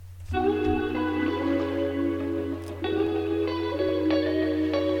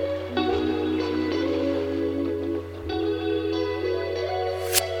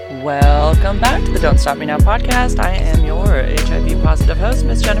welcome back to the Don't Stop Me Now podcast. I am your HIV positive host,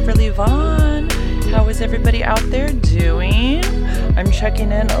 Miss Jennifer Lee Vaughn. How is everybody out there doing? I'm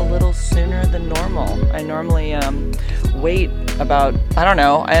checking in a little sooner than normal. I normally wait about,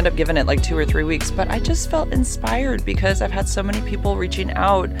 I end up giving it like 2 or 3 weeks, but I just felt inspired because I've had so many people reaching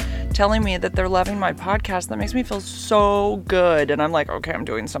out telling me that they're loving my podcast. That makes me feel so good. And I'm like, okay, I'm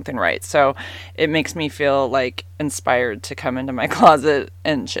doing something right. So it makes me feel like inspired to come into my closet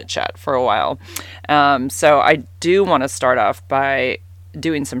and chit chat for a while. So I do want to start off by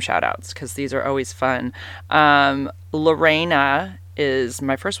doing some shout outs because these are always fun. Lorena is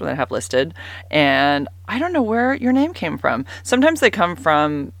my first one that I have listed, and I don't know where your name came from. Sometimes they come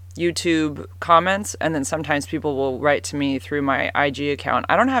from YouTube comments, and then sometimes people will write to me through my IG account.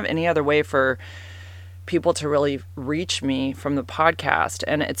 I don't have any other way for people to really reach me from the podcast,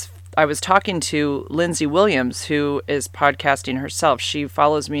 and I was talking to Lindsay Williams, who is podcasting herself. She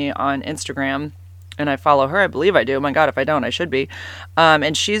follows me on Instagram, and I follow her. I believe I do. Oh my God, if I don't, I should be.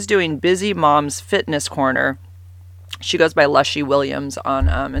 And she's doing Busy Mom's Fitness Corner. She goes by Lushy Williams on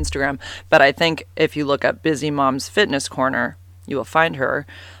Instagram. But I think if you look up Busy Mom's Fitness Corner, you will find her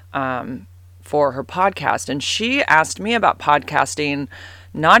for her podcast. And she asked me about podcasting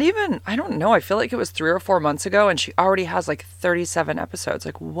I don't know, I feel like it was 3 or 4 months ago, and she already has like 37 episodes.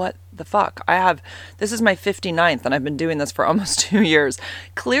 Like, what the fuck? This is my 59th, and I've been doing this for almost 2 years.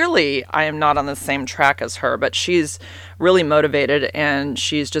 Clearly, I am not on the same track as her, but she's really motivated, and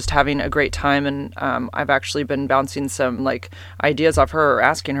she's just having a great time, and I've actually been bouncing some like ideas off her, or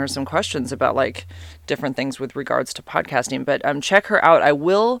asking her some questions about like different things with regards to podcasting. But check her out. I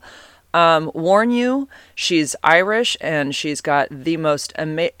will warn you, she's Irish, and she's got the most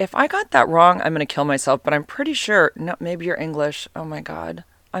if I got that wrong, I'm going to kill myself, but I'm pretty sure, no, maybe you're English. Oh my God.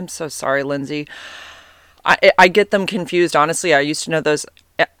 I'm so sorry, Lindsay. I get them confused. Honestly, I used to know those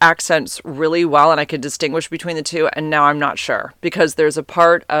accents really well, and I could distinguish between the two, and now I'm not sure, because there's a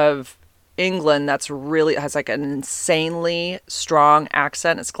part of England that's really has like an insanely strong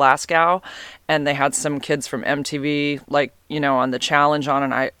accent. It's Glasgow, and they had some kids from MTV on the challenge on,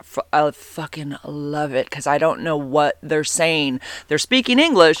 and I fucking love it because I don't know what they're saying. They're speaking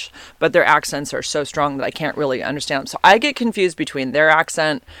English, but their accents are so strong that I can't really understand them. So I get confused between their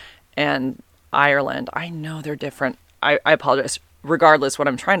accent and Ireland. I know they're different. I apologize. Regardless, what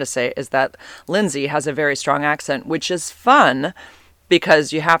I'm trying to say is that Lindsay has a very strong accent, which is fun,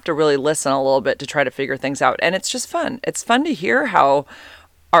 because you have to really listen a little bit to try to figure things out. And it's just fun. It's fun to hear how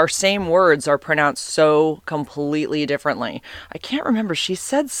our same words are pronounced so completely differently. I can't remember. She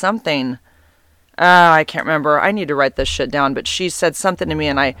said something. I can't remember. I need to write this shit down. But she said something to me,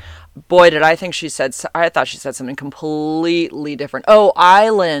 and I thought she said something completely different. Oh,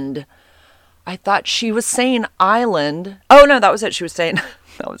 island. I thought she was saying island. Oh, no, that was it. She was saying,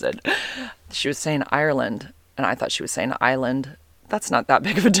 that was it. She was saying Ireland, and I thought she was saying island. That's not that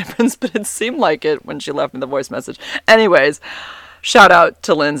big of a difference, but it seemed like it when she left me the voice message. Anyways, shout out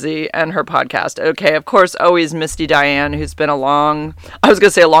to Lindsay and her podcast. Okay, of course, always Misty Diane, who's been a long-term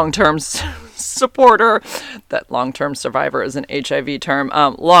supporter. That long-term survivor is an HIV term.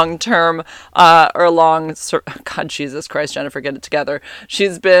 God, Jesus Christ, Jennifer, get it together.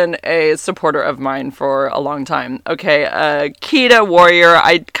 She's been a supporter of mine for a long time. Okay, Kita Warrior.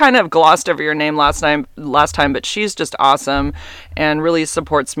 I kind of glossed over your name last time, but she's just awesome and really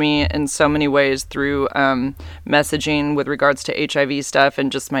supports me in so many ways through messaging with regards to HIV stuff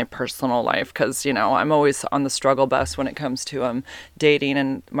and just my personal life, because I'm always on the struggle bus when it comes to dating,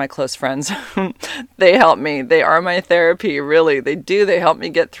 and my close friends they help me. They are my therapy, really. They do. They help me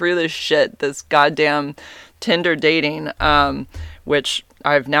get through this shit, this goddamn Tinder dating, which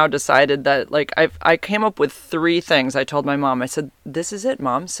I've now decided that I came up with 3 things. I told my mom, I said, this is it,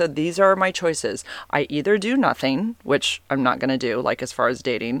 Mom. So these are my choices. I either do nothing, which I'm not going to do, as far as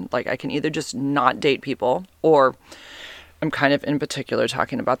dating. I can either just not date people, or I'm kind of in particular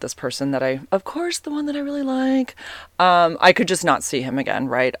talking about this person that of course, the one that I really like. I could just not see him again,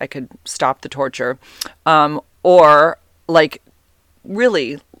 right? I could stop the torture. Or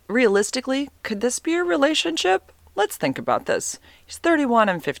really, realistically, could this be a relationship? Let's think about this. He's 31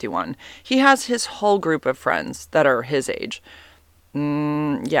 and 51. He has his whole group of friends that are his age.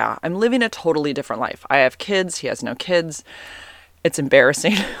 Yeah, I'm living a totally different life. I have kids. He has no kids. It's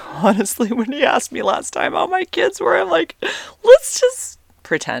embarrassing, honestly, when he asked me last time how my kids were. I'm like, let's just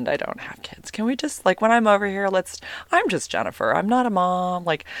pretend I don't have kids. Can we just, when I'm over here, I'm just Jennifer. I'm not a mom.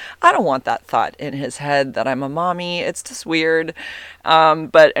 I don't want that thought in his head that I'm a mommy. It's just weird.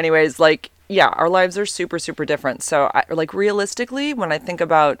 But anyways, yeah, our lives are super, super different. So realistically, when I think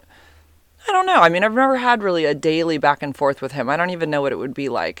about I don't know. I mean, I've never had really a daily back and forth with him. I don't even know what it would be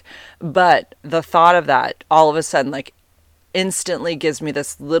like. But the thought of that all of a sudden, like, instantly gives me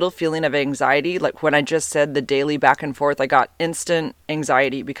this little feeling of anxiety. Like when I just said the daily back and forth, I got instant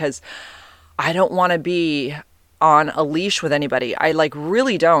anxiety because I don't want to be on a leash with anybody. I like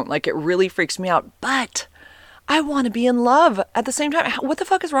really don't. Like it really freaks me out. But I want to be in love at the same time. What the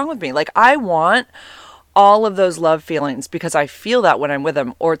fuck is wrong with me? Like I want all of those love feelings because I feel that when I'm with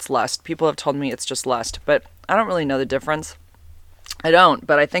him, or it's lust. People have told me it's just lust, but I don't really know the difference. I don't,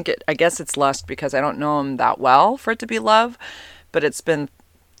 but I guess it's lust because I don't know him that well for it to be love, but it's been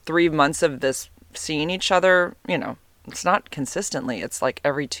 3 months of this seeing each other, it's not consistently, it's like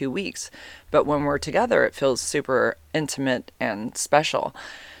every 2 weeks, but when we're together, it feels super intimate and special.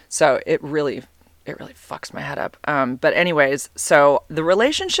 So it really fucks my head up. But anyways, so the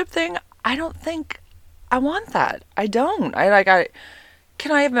relationship thing, I don't think I want that. I don't.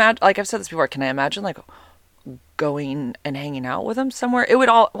 Can I imagine, like I've said this before, can I imagine like going and hanging out with him somewhere? It would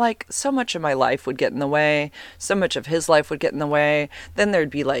all, like, so much of my life would get in the way. So much of his life would get in the way. Then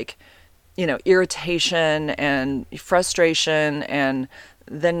there'd be like, irritation and frustration. And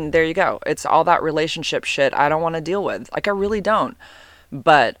then there you go. It's all that relationship shit I don't want to deal with. Like, I really don't.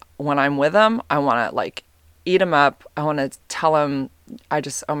 But when I'm with him, I want to like eat him up. I want to tell him,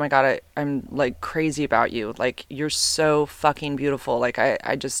 oh my God, I'm like crazy about you. Like, you're so fucking beautiful. Like,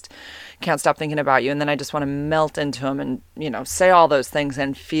 I just can't stop thinking about you. And then I just want to melt into him and, say all those things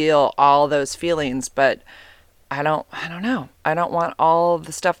and feel all those feelings. But I don't know. I don't want all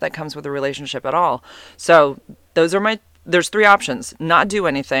the stuff that comes with a relationship at all. So there's 3 options: not do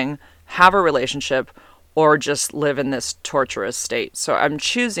anything, have a relationship, or just live in this torturous state. So I'm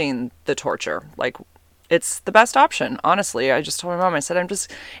choosing the torture. Like, it's the best option, honestly. I just told my mom, I said,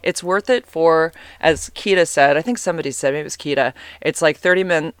 it's worth it for, as Kita said, I think somebody said, maybe it was Kita, it's like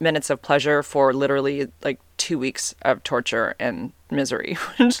 30 minutes of pleasure for literally like 2 weeks of torture and misery,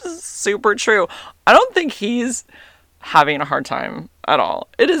 which is super true. I don't think he's having a hard time at all.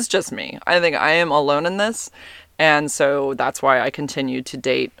 It is just me. I think I am alone in this. And so that's why I continue to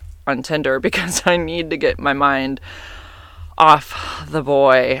date on Tinder, because I need to get my mind off the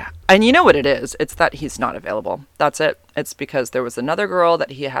boy. And you know what it is? It's that he's not available. That's it. It's because there was another girl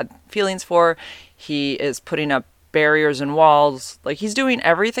that he had feelings for. He is putting up barriers and walls. Like, he's doing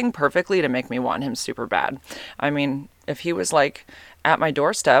everything perfectly to make me want him super bad. I mean, if he was like at my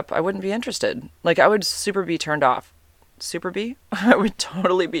doorstep, I wouldn't be interested. Like, I would super be turned off. Super be? I would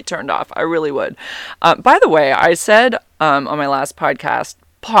totally be turned off. I really would. By the way, I said on my last podcast,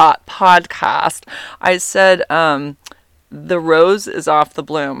 I said, the rose is off the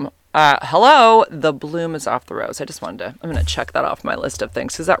bloom. Hello, the bloom is off the rose. I'm going to check that off my list of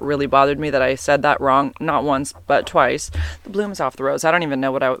things, because that really bothered me that I said that wrong, not once, but twice. The bloom is off the rose. I don't even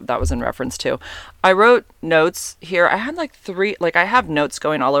know what that was in reference to. I wrote notes here. I had like 3, like I have notes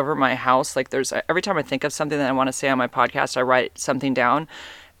going all over my house. Like every time I think of something that I want to say on my podcast, I write something down.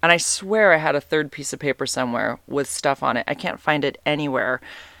 And I swear I had a 3rd piece of paper somewhere with stuff on it. I can't find it anywhere.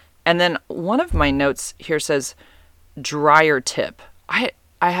 And then one of my notes here says dryer tip.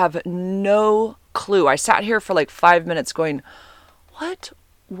 I have no clue. I sat here for like 5 minutes going,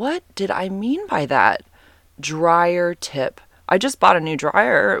 what did I mean by that? Dryer tip. I just bought a new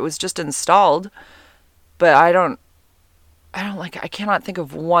dryer. It was just installed, but I cannot think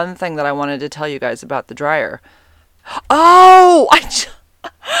of one thing that I wanted to tell you guys about the dryer. Oh, I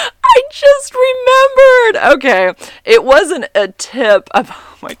just remembered. Okay. It wasn't a tip of,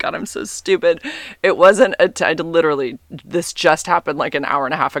 oh my God, I'm so stupid. It wasn't this just happened like an hour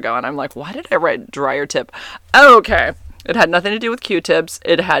and a half ago. And I'm like, why did I write dryer tip? Okay. It had nothing to do with Q-tips.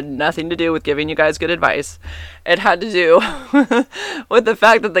 It had nothing to do with giving you guys good advice. It had to do with the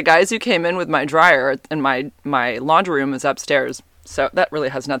fact that the guys who came in with my dryer and my laundry room is upstairs. So that really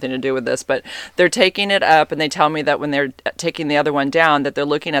has nothing to do with this, but they're taking it up, and they tell me that when they're taking the other one down, that they're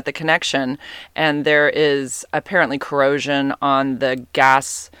looking at the connection, and there is apparently corrosion on the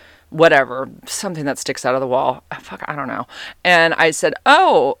gas, whatever, something that sticks out of the wall. Fuck, I don't know. And I said,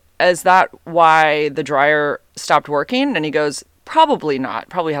 oh, is that why the dryer stopped working? And he goes, probably not.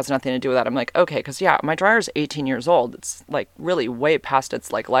 Probably has nothing to do with that. I'm like, okay, because yeah, my dryer is 18 years old. It's like really way past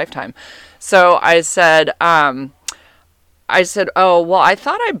its like lifetime. So I said, oh, well, I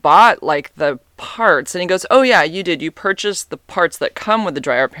thought I bought like the parts. And he goes, oh yeah, you did. You purchased the parts that come with the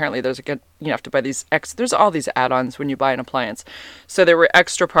dryer. Apparently you have to buy these there's all these add-ons when you buy an appliance. So there were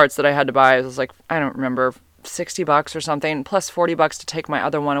extra parts that I had to buy. It was like, I don't remember, $60 or something, plus $40 to take my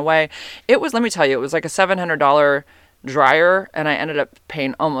other one away. Let me tell you, it was like a $700 dryer, and I ended up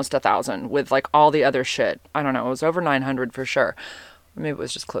paying almost $1,000 with like all the other shit. I don't know. It was over $900 for sure. Maybe it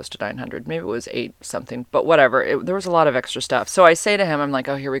was just close to 900. Maybe it was 8 something, but whatever. There was a lot of extra stuff. So I say to him, I'm like,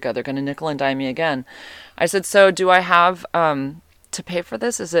 oh, here we go. They're going to nickel and dime me again. I said, so do I have to pay for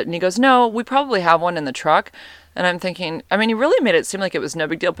this? Is it? And he goes, no, we probably have one in the truck. And I'm thinking, I mean, he really made it seem like it was no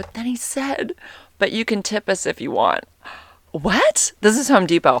big deal. But then he said, but you can tip us if you want. What? This is Home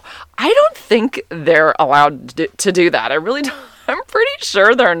Depot. I don't think they're allowed to do that. I really don't. I'm pretty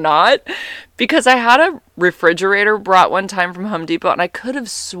sure they're not, because I had a refrigerator brought one time from Home Depot, and I could have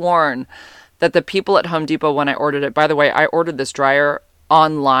sworn that the people at Home Depot, when I ordered it, by the way, I ordered this dryer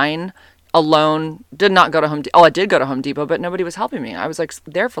online alone, did not go to Home Depot. Oh, I did go to Home Depot, but nobody was helping me. I was like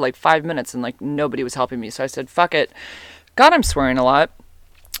there for like 5 minutes and like nobody was helping me. So I said, fuck it. God, I'm swearing a lot.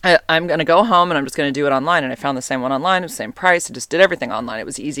 I'm going to go home and I'm just going to do it online. And I found the same one online, the same price. I just did everything online. It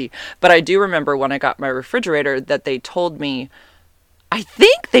was easy. But I do remember when I got my refrigerator that they told me, I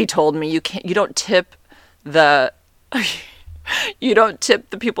think they told me you don't tip the you don't tip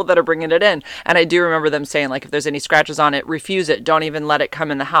the people that are bringing it in. And I do remember them saying, like, if there's any scratches on it, refuse it. Don't even let it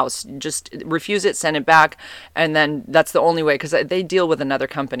come in the house. Just refuse it, send it back. And then that's the only way, because they deal with another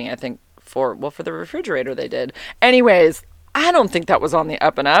company, I think, for the refrigerator they did. Anyways, I don't think that was on the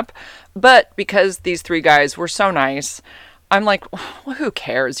up and up. But because these 3 guys were so nice, I'm like, well, who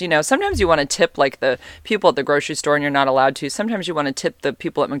cares? You know, sometimes you want to tip like the people at the grocery store and you're not allowed to. Sometimes you want to tip the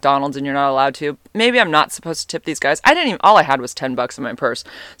people at McDonald's and you're not allowed to. Maybe I'm not supposed to tip these guys. All I had was $10 in my purse.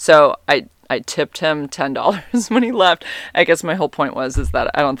 So I tipped him $10 when he left. I guess my whole point is that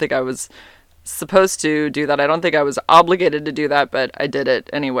I don't think I was supposed to do that. I don't think I was obligated to do that, but I did it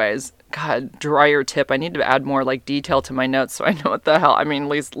anyways. God, dryer tip. I need to add more like detail to my notes so I know what the hell. I mean, at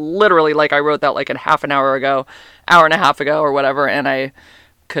least literally, like I wrote that like a half an hour ago, hour and a half ago or whatever, and I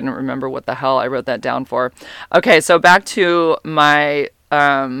couldn't remember what the hell I wrote that down for. Okay, so back to my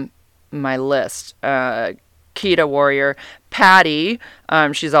my list. Keto Warrior, Patty,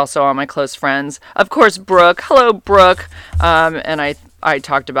 she's also on my close friends. Of course, Brooke. Hello, Brooke. And I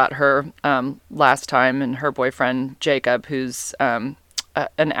talked about her last time, and her boyfriend Jacob, who's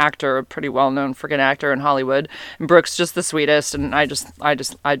an actor, a pretty well-known freaking actor in Hollywood. And Brooke's just the sweetest, and I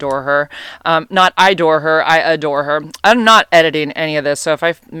just adore her. Not I adore her, I adore her. I'm not editing any of this, so if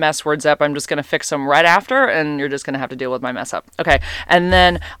I mess words up, I'm just going to fix them right after, and you're just going to have to deal with my mess up. Okay, and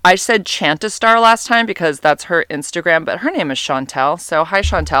then I said Chantastar last time because that's her Instagram, but her name is Chantel, so hi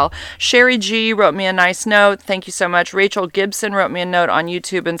Chantel. Sherry G wrote me a nice note. Thank you so much. Rachel Gibson wrote me a note on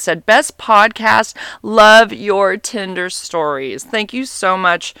YouTube and said, best podcast, love your Tinder stories. Thank you so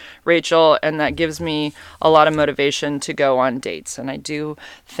much, Rachel, and that gives me a lot of motivation to go on dates. And I do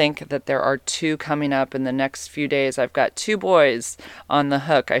think that there are 2 coming up in the next few days. I've got 2 boys on the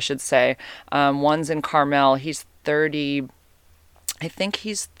hook, I should say. One's in Carmel. He's 30. I think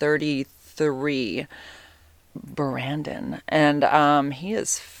he's 33. Brandon. And he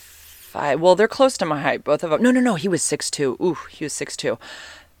is 5. Well, they're close to my height, both of them. No. He was 6'2". Ooh, he was 6'2".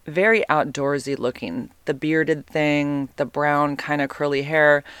 Very outdoorsy looking. The bearded thing, the brown kind of curly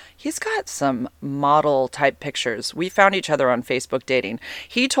hair. He's got some model type pictures. We found each other on Facebook dating.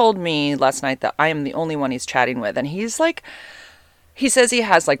 He told me last night that I am the only one he's chatting with. And he's like, he says he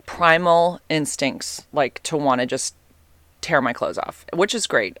has like primal instincts, like to want to just tear my clothes off, which is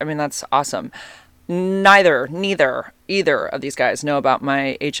great. I mean, that's awesome. Either of these guys know about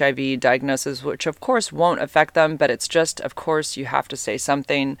my HIV diagnosis, which of course won't affect them, but it's just, of course, you have to say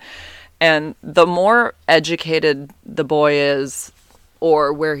something. And the more educated the boy is,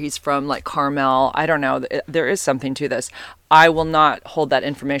 or where he's from, like Carmel, I don't know, there is something to this. I will not hold that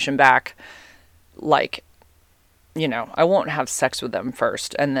information back. Like, you know, I won't have sex with them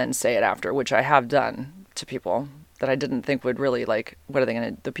first and then say it after, which I have done to people that I didn't think would really, like, what are they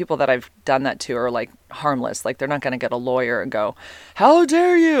going to, the people that I've done that to are like harmless. Like, they're not going to get a lawyer and go, how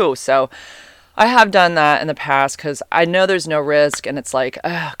dare you? So I have done that in the past because I know there's no risk, and it's like,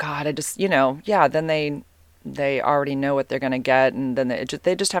 oh God, I just, you know, yeah, then they already know what they're going to get, and then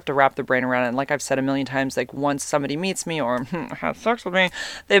they just have to wrap their brain around it. And like I've said a million times, like once somebody meets me or has sex with me,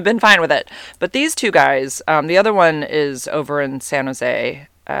 they've been fine with it. But these 2 guys, the other one is over in San Jose,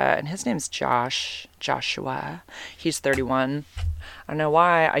 and his name's Joshua. He's 31. I don't know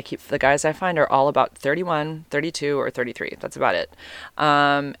why the guys I find are all about 31, 32, or 33. That's about it.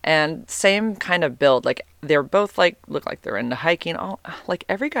 And same kind of build. Like, they're both like, look like they're into hiking. Like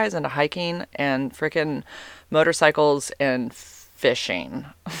every guy's into hiking and freaking motorcycles and fishing.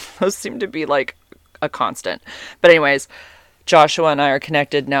 Those seem to be like a constant. But anyways, Joshua and I are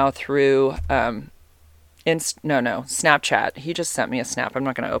connected now through, Snapchat. He just sent me a snap. I'm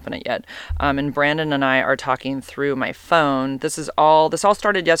not going to open it yet. And Brandon and I are talking through my phone. This all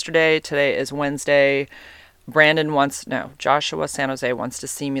started yesterday. Today is Wednesday. Joshua San Jose wants to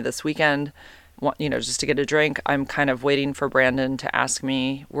see me this weekend, just to get a drink. I'm kind of waiting for Brandon to ask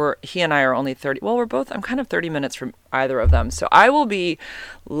me. He and I are only 30. Well, I'm kind of 30 minutes from either of them. So I will be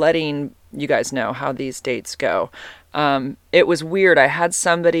letting you guys know how these dates go. It was weird. I had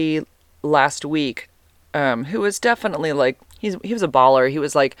somebody last week who was definitely like, he was a baller. He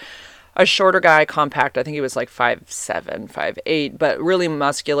was like a shorter guy, compact. I think he was like 5'7", 5'8", but really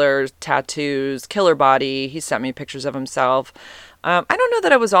muscular, tattoos, killer body. He sent me pictures of himself. I don't know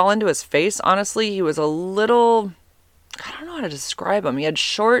that I was all into his face, honestly. He was a little, I don't know how to describe him. He had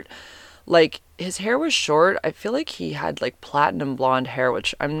short, like, his hair was short. I feel like he had like platinum blonde hair,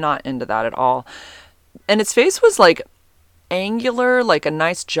 which I'm not into that at all. And his face was like angular, like a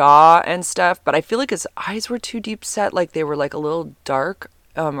nice jaw and stuff, but I feel like his eyes were too deep set, like they were like a little dark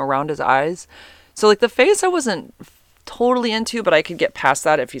around his eyes. So like the face I wasn't totally into, but I could get past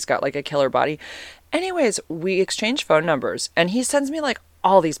that if he's got like a killer body. Anyways, we exchanged phone numbers and he sends me like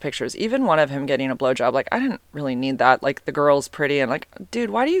all these pictures, even one of him getting a blowjob. Like, I didn't really need that. Like, the girl's pretty and like,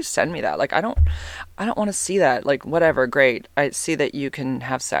 dude, why do you send me that? Like, I don't want to see that. Like, whatever, great. I see that you can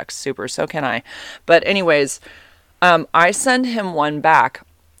have sex. Super. So can I. But anyways, I send him one back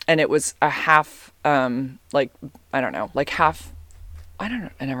and it was a half, like, I don't know, like half. I don't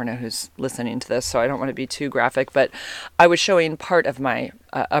know. I never know who's listening to this, so I don't want to be too graphic, but I was showing part of my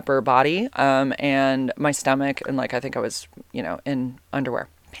upper body and my stomach, and like I think I was, in underwear,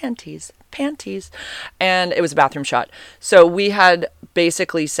 panties, and it was a bathroom shot. So we had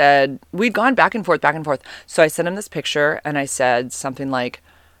basically said, we'd gone back and forth. So I sent him this picture, and I said something like,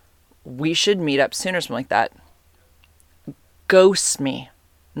 we should meet up soon or something like that. Ghosts me.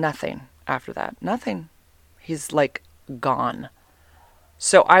 Nothing after that. Nothing. He's like gone.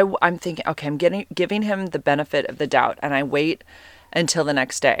 So I'm thinking, okay, I'm giving him the benefit of the doubt, and I wait until the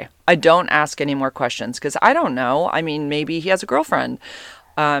next day. I don't ask any more questions because I don't know. I mean, maybe he has a girlfriend.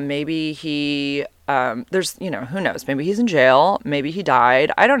 Maybe he, who knows? Maybe he's in jail. Maybe he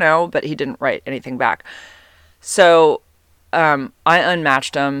died. I don't know, but he didn't write anything back. So I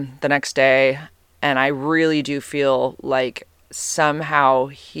unmatched him the next day, and I really do feel like somehow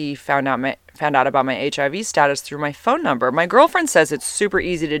he found out about my HIV status through my phone number. My girlfriend says it's super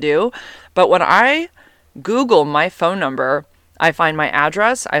easy to do, but when I Google my phone number, I find my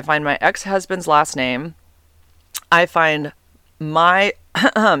address, I find my ex-husband's last name, I find my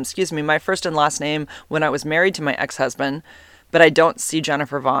my first and last name when I was married to my ex-husband, but I don't see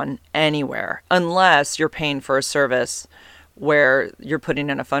Jennifer Vaughn anywhere unless you're paying for a service where you're putting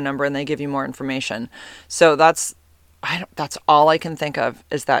in a phone number and they give you more information. So that's all I can think of,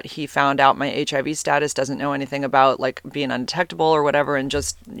 is that he found out my HIV status, doesn't know anything about like being undetectable or whatever, and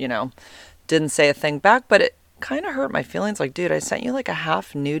just, didn't say a thing back. But it kind of hurt my feelings. Like, dude, I sent you like a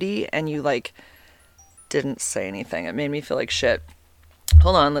half nudie and you like didn't say anything. It made me feel like shit.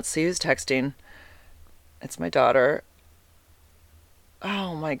 Hold on, let's see who's texting. It's my daughter.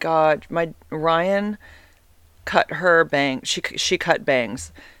 Oh my God. My Ryan cut her bangs. She cut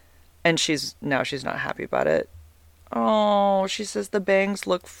bangs, and she's not happy about it. Oh, she says the bangs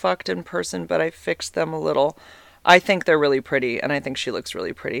look fucked in person, but I fixed them a little. I think they're really pretty, and I think she looks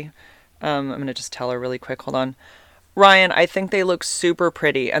really pretty. I'm going to just tell her really quick. Hold on. Ryan, I think they look super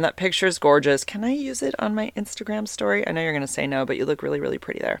pretty, and that picture is gorgeous. Can I use it on my Instagram story? I know you're going to say no, but you look really, really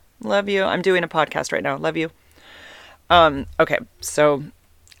pretty there. Love you. I'm doing a podcast right now. Love you. Okay, so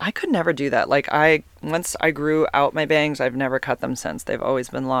I could never do that. Like, once I grew out my bangs, I've never cut them since. They've always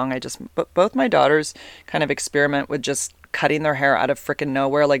been long. But both my daughters kind of experiment with just cutting their hair out of freaking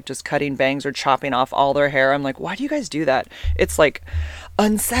nowhere, like just cutting bangs or chopping off all their hair. I'm like, why do you guys do that? It's like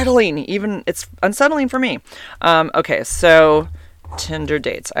unsettling. It's unsettling for me. Okay, so Tinder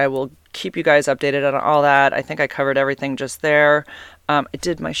dates. I will keep you guys updated on all that. I think I covered everything just there. I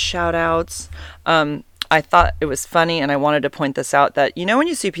did my shout outs. I thought it was funny, and I wanted to point this out, that, when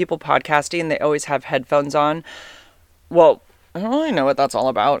you see people podcasting, they always have headphones on. Well, I don't really know what that's all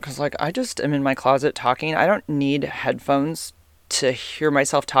about, because, like, I just am in my closet talking. I don't need headphones to hear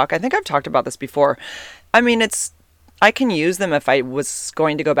myself talk. I think I've talked about this before. I mean, I can use them if I was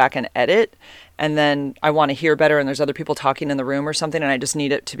going to go back and edit, and then I want to hear better, and there's other people talking in the room or something, and I just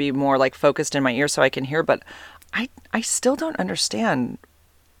need it to be more, like, focused in my ear so I can hear, but I still don't understand.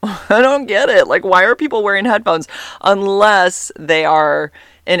 I don't get it. Like, why are people wearing headphones unless they are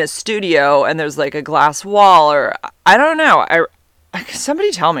in a studio and there's like a glass wall, or I don't know.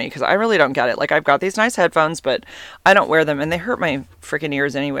 Somebody tell me, because I really don't get it. Like, I've got these nice headphones, but I don't wear them, and they hurt my freaking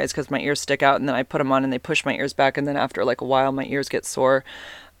ears anyways, because my ears stick out, and then I put them on and they push my ears back, and then after like a while my ears get sore.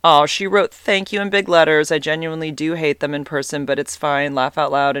 Oh, she wrote thank you in big letters. I genuinely do hate them in person, but it's fine. Laugh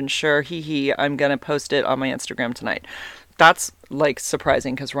out loud and sure, hee hee. I'm going to post it on my Instagram tonight. That's like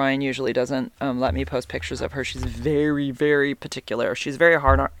surprising because Ryan usually doesn't let me post pictures of her. She's very, very particular. She's very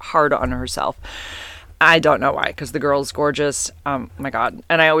hard on herself. I don't know why, because the girl's gorgeous. My God.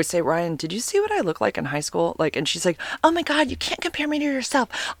 And I always say, Ryan, did you see what I look like in high school? Like, and she's like, oh my God, you can't compare me to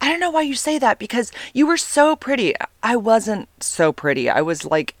yourself. I don't know why you say that because you were so pretty. I wasn't so pretty. I was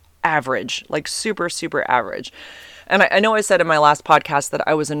like average, like super, super average. And I know I said in my last podcast that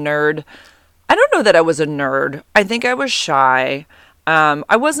I was a nerd. I don't know that I was a nerd. I think I was shy.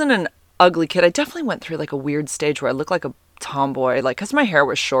 I wasn't an ugly kid. I definitely went through like a weird stage where I looked like a tomboy, like, because my hair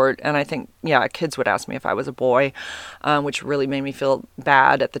was short, and I think, yeah, kids would ask me if I was a boy, which really made me feel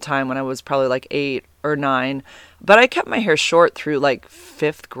bad at the time when I was probably like 8 or 9. But I kept my hair short through like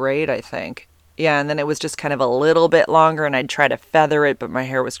 5th grade, I think. Yeah, and then it was just kind of a little bit longer, and I'd try to feather it, but my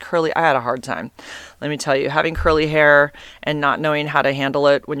hair was curly. I had a hard time. Let me tell you, having curly hair and not knowing how to handle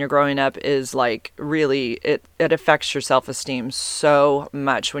it when you're growing up is like really, it affects your self-esteem so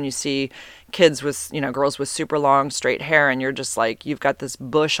much when you see kids with, girls with super long straight hair, and you're just like, you've got this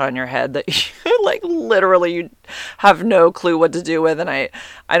bush on your head that you, like, literally you have no clue what to do with. And I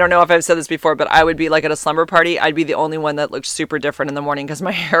don't know if I've said this before, but I would be like at a slumber party, I'd be the only one that looked super different in the morning because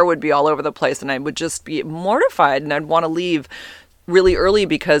my hair would be all over the place, and I would just be mortified, and I'd want to leave really early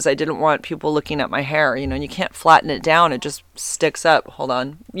because I didn't want people looking at my hair, and you can't flatten it down. It just sticks up. Hold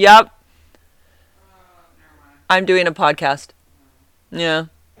on. Yep. I'm doing a podcast. Yeah.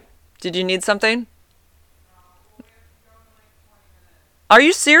 Did you need something? Are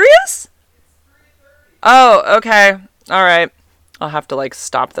you serious? Oh, okay. All right. I'll have to like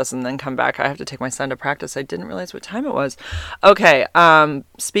stop this and then come back. I have to take my son to practice. I didn't realize what time it was. Okay.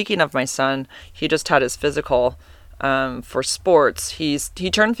 Speaking of my son, he just had his physical for sports. He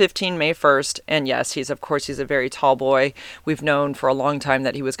turned 15 May 1st, and yes, he's a very tall boy. We've known for a long time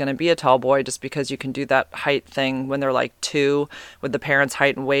that he was going to be a tall boy just because you can do that height thing when they're like 2 with the parents'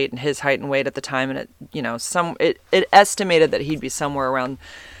 height and weight and his height and weight at the time, and it estimated that he'd be somewhere around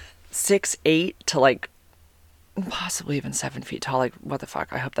 6'8" to like possibly even 7 feet tall. Like, what the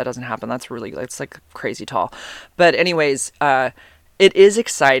fuck? I hope that doesn't happen. It's like crazy tall. But anyways, it is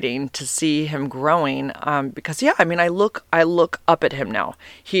exciting to see him growing, because yeah, I mean, I look up at him now.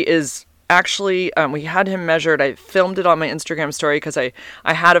 He is actually, we had him measured. I filmed it on my Instagram story because I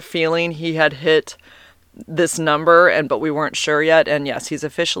had a feeling he had hit this number, but we weren't sure yet. And yes, he's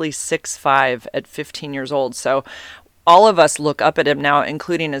officially 6'5" at 15 years old. So all of us look up at him now,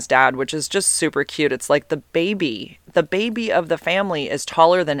 including his dad, which is just super cute. It's like the baby of the family is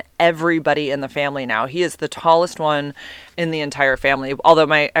taller than everybody in the family now. He is the tallest one in the entire family. Although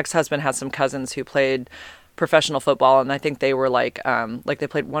my ex-husband has some cousins who played professional football, and I think they were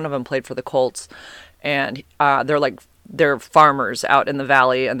one of them played for the Colts, and they're farmers out in the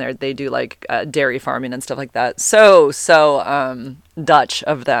valley, and they do like dairy farming and stuff like that. So Dutch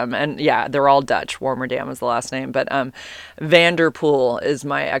of them. And yeah, they're all Dutch. Warmerdam is the last name, but Vanderpool is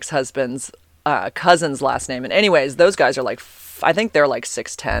my ex-husband's cousin's last name. And anyways, those guys are like, I think they're like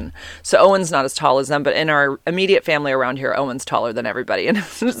 6'10". So Owen's not as tall as them, but in our immediate family around here, Owen's taller than everybody. And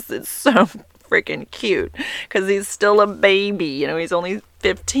it's so freaking cute because he's still a baby, he's only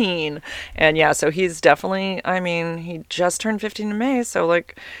 15. And yeah, so he's definitely, I mean, he just turned 15 in May, so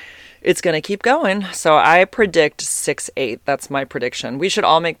like it's gonna keep going. So I predict 6'8". That's my prediction. We should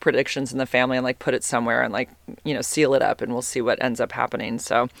all make predictions in the family and like put it somewhere and like, seal it up, and we'll see what ends up happening.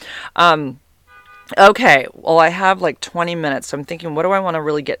 So okay, well, I have like 20 minutes, so I'm thinking, what do I want to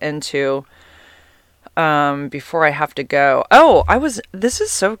really get into before I have to go? This is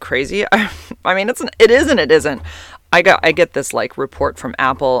so crazy. I mean, it is and it isn't. I get this like report from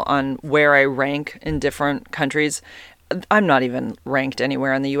Apple on where I rank in different countries. I'm not even ranked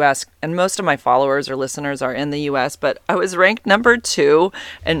anywhere in the US, and most of my followers or listeners are in the US, but I was ranked number 2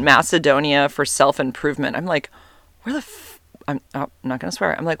 in Macedonia for self-improvement. I'm like, where the I'm not going to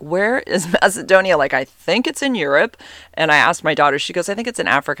swear. I'm like, where is Macedonia? Like, I think it's in Europe. And I asked my daughter, she goes, I think it's in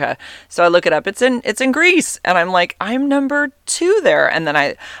Africa. So I look it up. It's in Greece. And I'm like, I'm number 2 there. And then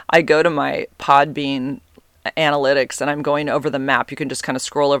I go to my Podbean analytics, and I'm going over the map. You can just kind of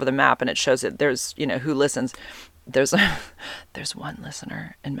scroll over the map, and it shows it. There's, who listens. There's one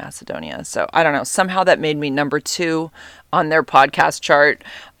listener in Macedonia. So I don't know. Somehow that made me number 2 on their podcast chart.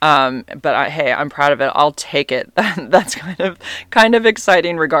 But hey, I'm proud of it. I'll take it. That's kind of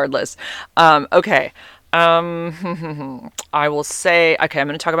exciting regardless. Okay. I will say, okay, I'm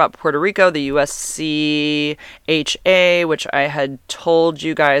going to talk about Puerto Rico, the USCHA, which I had told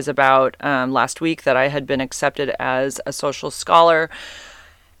you guys about last week, that I had been accepted as a social scholar.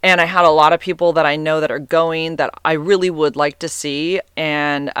 And I had a lot of people that I know that are going that I really would like to see.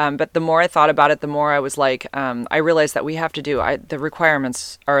 And, but the more I thought about it, the more I was like, I realized that we have to the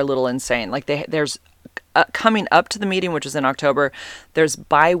requirements are a little insane. Like there's coming up to the meeting, which is in October, there's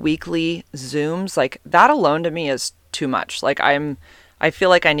bi-weekly Zooms. Like that alone to me is too much. Like I feel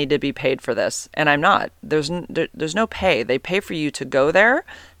like I need to be paid for this, and I'm not. There's no pay. They pay for you to go there,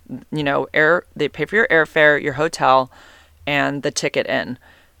 they pay for your airfare, your hotel, and the ticket in.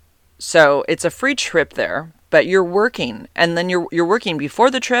 So it's a free trip there, but you're working, and then you're working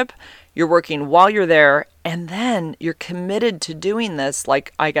before the trip, you're working while you're there, and then you're committed to doing this,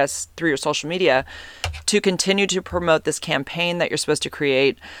 like I guess through your social media, to continue to promote this campaign that you're supposed to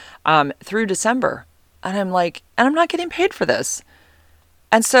create through December. And I'm like, and I'm not getting paid for this.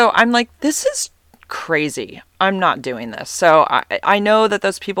 And so I'm like, this is crazy. I'm not doing this. So I know that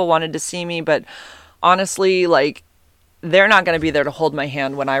those people wanted to see me, but honestly, like, they're not going to be there to hold my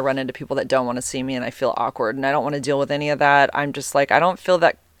hand when I run into people that don't want to see me and I feel awkward and I don't want to deal with any of that. I'm just like, I don't feel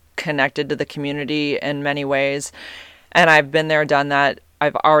that connected to the community in many ways. And I've been there, done that.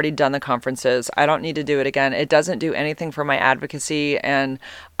 I've already done the conferences. I don't need to do it again. It doesn't do anything for my advocacy. And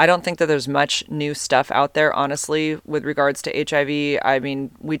I don't think that there's much new stuff out there, honestly, with regards to HIV. I mean,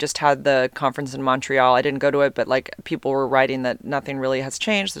 we just had the conference in Montreal. I didn't go to it, but like people were writing that nothing really has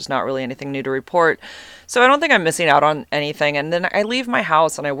changed. There's not really anything new to report. So I don't think I'm missing out on anything. And then I leave my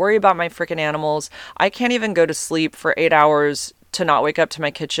house and I worry about my freaking animals. I can't even go to sleep for 8 hours to not wake up to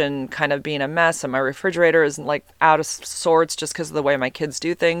my kitchen kind of being a mess, and my refrigerator is like out of sorts just because of the way my kids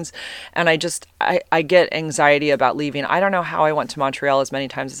do things. And I get anxiety about leaving. I don't know how I went to Montreal as many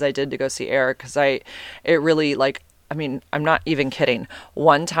times as I did to go see Eric, because it really, like, I mean, I'm not even kidding.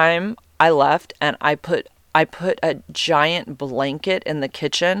 One time I left and I put a giant blanket in the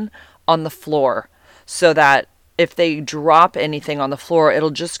kitchen on the floor so that if they drop anything on the floor, it'll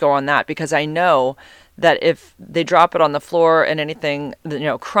just go on that, because I know that if they drop it on the floor and anything,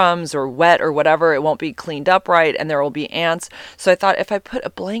 crumbs or wet or whatever, it won't be cleaned up right and there will be ants. So I thought, if I put a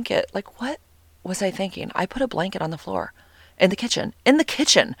blanket, like, what was I thinking? I put a blanket on the floor in the kitchen. And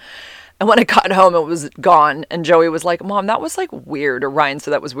when I got home, it was gone. And Joey was like, Mom, that was like weird. Or Ryan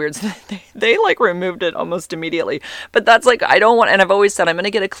said that was weird. So they like removed it almost immediately. But that's like, I don't want, and I've always said, I'm going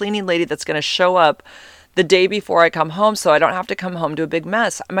to get a cleaning lady that's going to show up the day before I come home so I don't have to come home to a big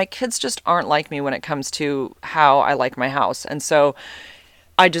mess. My kids just aren't like me when it comes to how I like my house. And so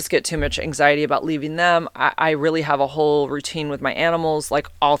I just get too much anxiety about leaving them. I really have a whole routine with my animals, like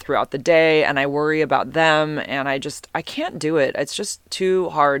all throughout the day, and I worry about them, and I can't do it. It's just too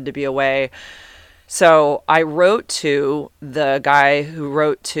hard to be away. So I wrote to the guy who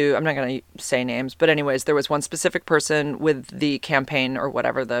wrote to, I'm not going to say names, but anyways, there was one specific person with the campaign or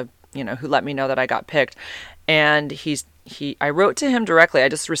whatever, who let me know that I got picked. And I wrote to him directly. I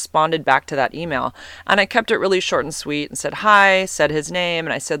just responded back to that email, and I kept it really short and sweet and said hi, said his name.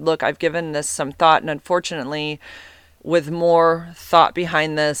 And I said, look, I've given this some thought, and unfortunately, with more thought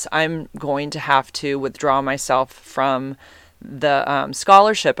behind this, I'm going to have to withdraw myself from the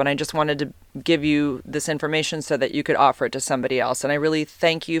scholarship. And I just wanted to give you this information so that you could offer it to somebody else. And I really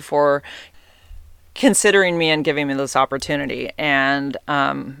thank you for considering me and giving me this opportunity. And,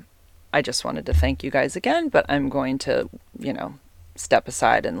 I just wanted to thank you guys again, but I'm going to, step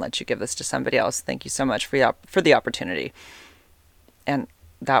aside and let you give this to somebody else. Thank you so much for the opportunity. And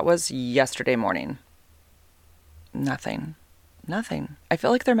that was yesterday morning. Nothing. I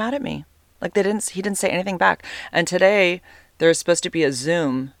feel like they're mad at me. Like he didn't say anything back. And today there's supposed to be a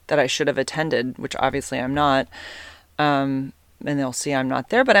Zoom that I should have attended, which obviously I'm not. And they'll see I'm not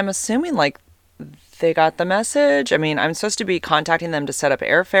there, but I'm assuming like they got the message. I mean, I'm supposed to be contacting them to set up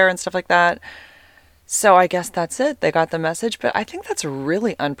airfare and stuff like that. So I guess that's it. They got the message, but I think that's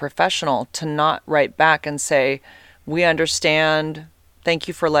really unprofessional to not write back and say, we understand. Thank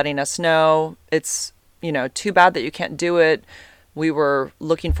you for letting us know. It's, too bad that you can't do it. We were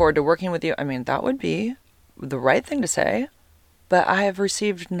looking forward to working with you. I mean, that would be the right thing to say, but I have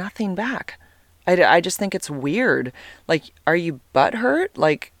received nothing back. I just think it's weird. Like, are you butthurt?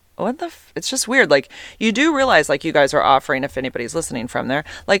 Like, it's just weird. Like, you do realize, like, you guys are offering, if anybody's listening from there,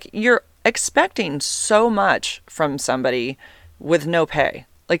 like, you're expecting so much from somebody with no pay.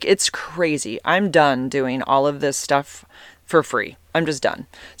 Like, it's crazy. I'm done doing all of this stuff for free. I'm just done.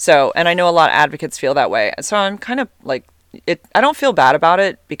 So, and I know a lot of advocates feel that way. So I'm kind of like, I don't feel bad about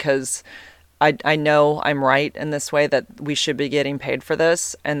it, because I know I'm right in this way, that we should be getting paid for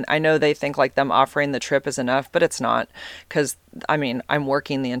this. And I know they think like them offering the trip is enough, but it's not. Because, I mean, I'm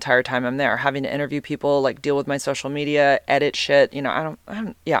working the entire time I'm there, having to interview people, like deal with my social media, edit shit. You know,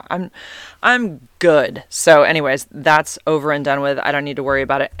 I'm good. So anyways, that's over and done with. I don't need to worry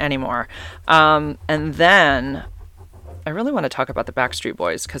about it anymore. And then I really want to talk about the Backstreet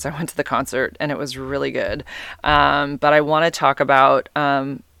Boys because I went to the concert and it was really good. But I want to talk about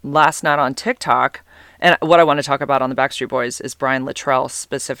last night on TikTok, and what I want to talk about on the Backstreet Boys is Brian Littrell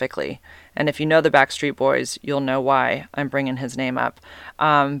specifically. And if you know the Backstreet Boys, you'll know why I'm bringing his name up.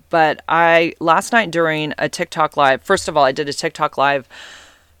 But last night during a TikTok live, first of all, I did a TikTok live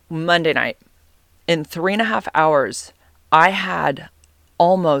Monday night. In 3.5 hours, I had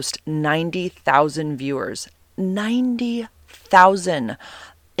almost 90,000 viewers. 90,000.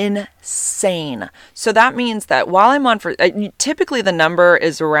 Insane. So that means that while I'm on for, typically the number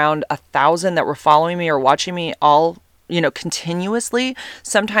is around 1,000 that were following me or watching me all, continuously.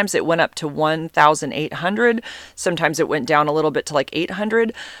 Sometimes it went up to 1,800. Sometimes it went down a little bit to like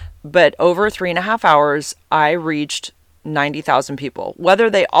 800. But over 3.5 hours, I reached 90,000 people. Whether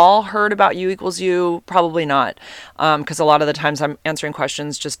they all heard about U equals U, probably not. Because a lot of the times I'm answering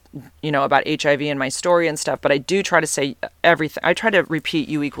questions just, about HIV and my story and stuff. But I do try to say everything. I try to repeat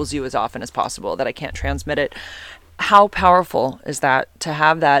U equals U as often as possible, that I can't transmit it. How powerful is that to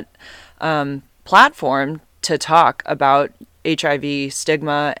have that platform to talk about HIV,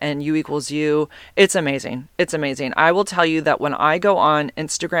 stigma, and U equals U? It's amazing. It's amazing. I will tell you that when I go on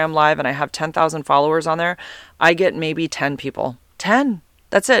Instagram Live and I have 10,000 followers on there, I get maybe 10 people. 10.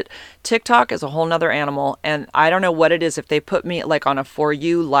 That's it. TikTok is a whole nother animal. And I don't know what it is. If they put me like on a For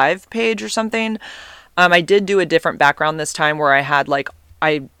You live page or something. I did do a different background this time where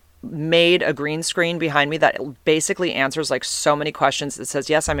I made a green screen behind me that basically answers like so many questions. That says,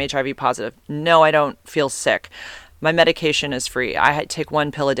 yes, I'm HIV positive. No, I don't feel sick. My medication is free. I take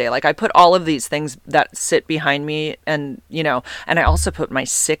 1 pill a day. Like I put all of these things that sit behind me and I also put my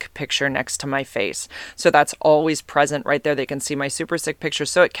sick picture next to my face. So that's always present right there. They can see my super sick picture.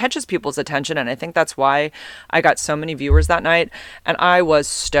 So it catches people's attention. And I think that's why I got so many viewers that night. And I was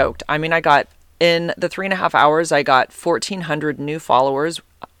stoked. I mean, in the 3.5 hours, I got 1,400 new followers.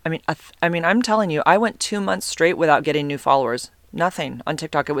 I mean, I'm telling you, I went 2 months straight without getting new followers. Nothing on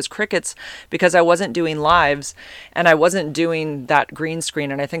TikTok. It was crickets because I wasn't doing lives and I wasn't doing that green screen.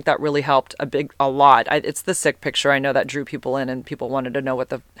 And I think that really helped a lot. It's the sick picture. I know that drew people in and people wanted to know what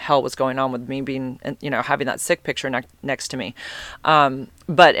the hell was going on with me being, having that sick picture next to me.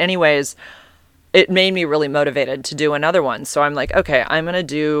 But anyways, it made me really motivated to do another one. So I'm like, okay, I'm going to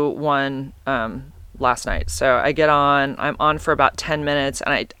do one, last night. So I'm on for about 10 minutes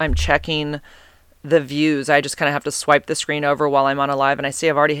and I'm checking the views. I just kind of have to swipe the screen over while I'm on a live and I see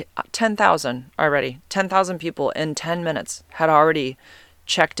I've already 10,000 already. 10,000 people in 10 minutes had already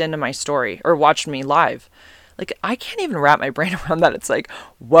checked into my story or watched me live. Like, I can't even wrap my brain around that. It's like,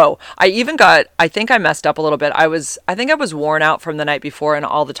 whoa. I think I messed up a little bit. I think I was worn out from the night before and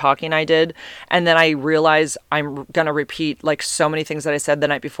all the talking I did. And then I realized I'm going to repeat like so many things that I said the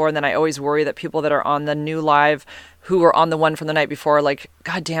night before. And then I always worry that people that are on the new live who were on the one from the night before are like,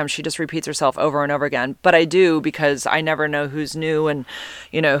 God damn, she just repeats herself over and over again. But I do, because I never know who's new and,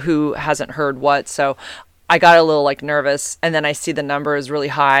 who hasn't heard what. So I got a little like nervous, and then I see the number is really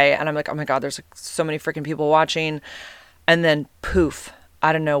high and I'm like, oh my God, there's like, so many freaking people watching. And then poof,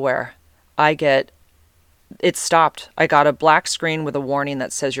 out of nowhere, it stopped. I got a black screen with a warning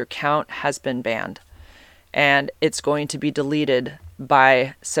that says your account has been banned and it's going to be deleted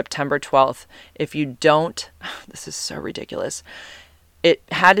by September 12th. If you don't, this is so ridiculous. It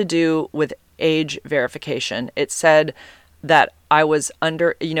had to do with age verification. It said that I was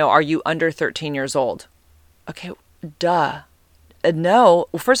under, are you under 13 years old? Okay, duh. No.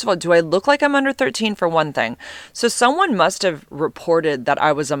 Well, first of all, do I look like I'm under 13 for one thing? So someone must have reported that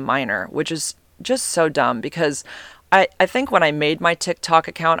I was a minor, which is just so dumb because I think when I made my TikTok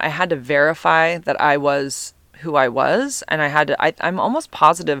account, I had to verify that I was who I was. And I'm almost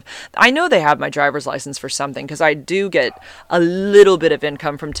positive. I know they have my driver's license for something because I do get a little bit of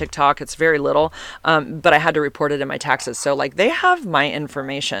income from TikTok. It's very little. But I had to report it in my taxes. So like they have my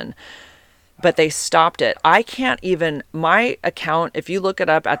information. But they stopped it. I can't even, my account, if you look it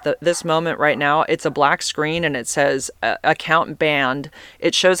up at this moment right now, it's a black screen and it says account banned.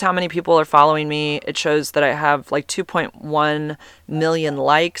 It shows how many people are following me. It shows that I have like 2.1 million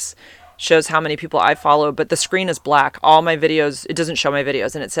likes. Shows how many people I follow, but the screen is black. All my videos, it doesn't show my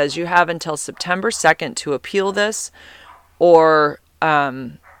videos. And it says you have until September 2nd to appeal this, or,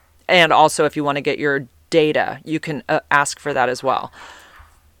 and also if you want to get your data, you can ask for that as well.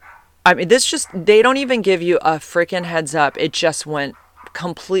 I mean, they don't even give you a freaking heads up. It just went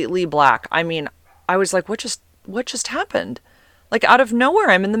completely black. I mean, I was like, what just happened? Like out of nowhere,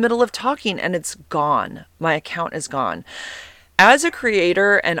 I'm in the middle of talking and it's gone. My account is gone. As a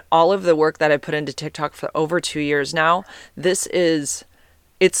creator and all of the work that I put into TikTok for over 2 years now, it's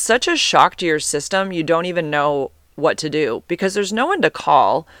such a shock to your system. You don't even know what to do because there's no one to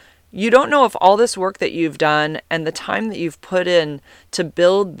call. You don't know if all this work that you've done and the time that you've put in to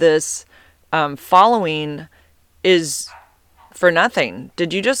build this following is for nothing.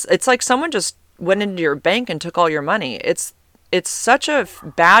 It's like someone just went into your bank and took all your money. It's such a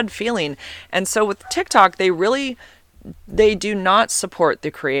bad feeling. And so with TikTok, they do not support the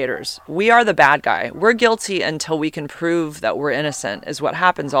creators. We are the bad guy. We're guilty until we can prove that we're innocent, is what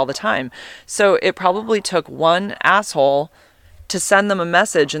happens all the time. So it probably took one asshole to send them a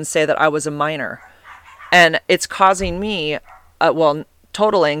message and say that I was a minor. And it's causing me,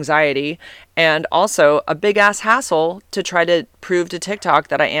 total anxiety and also a big ass hassle to try to prove to TikTok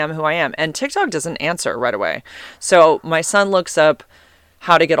that I am who I am. And TikTok doesn't answer right away. So my son looks up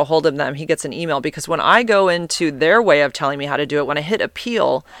how to get a hold of them. He gets an email because when I go into their way of telling me how to do it, when I hit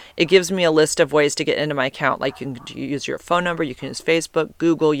appeal, it gives me a list of ways to get into my account. Like you can use your phone number, you can use Facebook,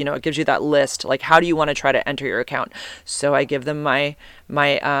 Google, it gives you that list. Like, how do you want to try to enter your account? So I give them my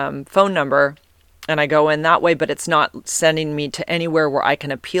phone number and I go in that way, but it's not sending me to anywhere where I can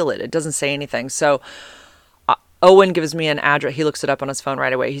appeal it. It doesn't say anything. So Owen gives me an address. He looks it up on his phone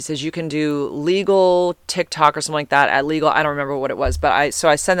right away. He says, you can do legal TikTok or something like that at legal. I don't remember what it was, but I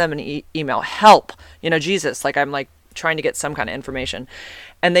send them an email, help, Jesus, like I'm like trying to get some kind of information.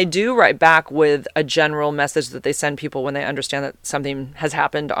 And they do write back with a general message that they send people when they understand that something has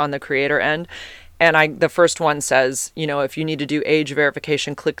happened on the creator end. And the first one says, if you need to do age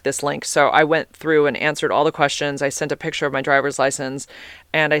verification, click this link. So I went through and answered all the questions. I sent a picture of my driver's license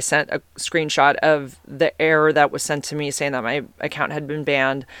and I sent a screenshot of the error that was sent to me saying that my account had been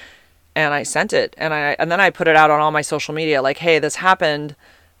banned. And I sent it. And then I put it out on all my social media like, hey, this happened,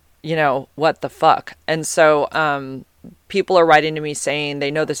 what the fuck? And so people are writing to me saying they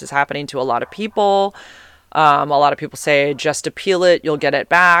know this is happening to a lot of people. A lot of people say, just appeal it, you'll get it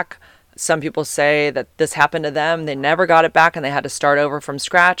back. Some people say that this happened to them. They never got it back and they had to start over from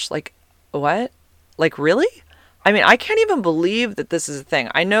scratch. Like, what? Like, really? I mean, I can't even believe that this is a thing.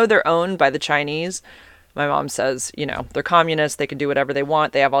 I know they're owned by the Chinese. My mom says, they're communists. They can do whatever they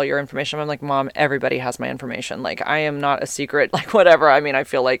want. They have all your information. I'm like, Mom, everybody has my information. Like, I am not a secret, like whatever. I mean, I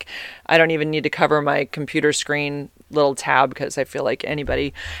feel like I don't even need to cover my computer screen little tab because I feel like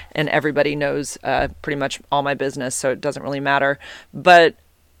anybody and everybody knows pretty much all my business. So it doesn't really matter. But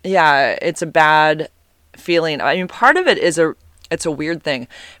yeah, it's a bad feeling. I mean, part of it is it's a weird thing.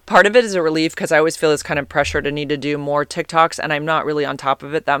 Part of it is a relief because I always feel this kind of pressure to need to do more TikToks and I'm not really on top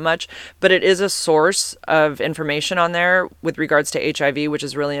of it that much, but it is a source of information on there with regards to HIV, which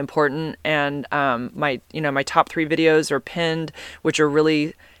is really important. And my top 3 videos are pinned, which are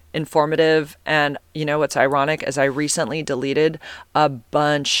really informative. And what's ironic is I recently deleted a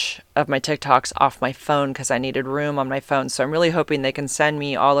bunch of my TikToks off my phone because I needed room on my phone. So I'm really hoping they can send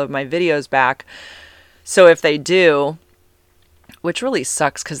me all of my videos back. So if they do, which really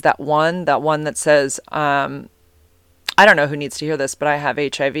sucks because that one that says, I don't know who needs to hear this, but I have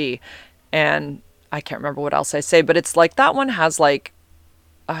HIV and I can't remember what else I say, but it's like that one has like,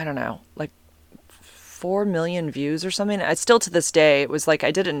 I don't know, like 4 million views or something. I still to this day, it was like I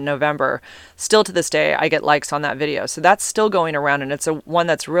did it in November. Still to this day, I get likes on that video. So that's still going around and it's a one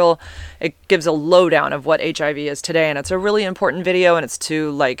that's real. It gives a lowdown of what HIV is today. And it's a really important video. And it's to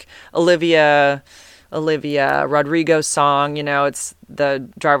like Olivia Rodrigo's song, it's the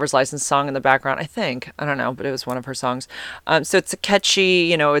driver's license song in the background, I think. I don't know, but it was one of her songs. So it's a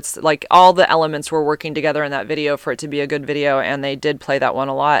catchy, it's like all the elements were working together in that video for it to be a good video. And they did play that one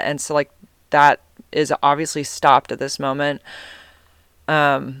a lot. And so like that is obviously stopped at this moment.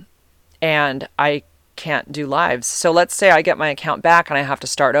 And I can't do lives. So let's say I get my account back and I have to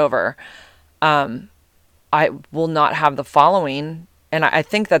start over. I will not have the following. And I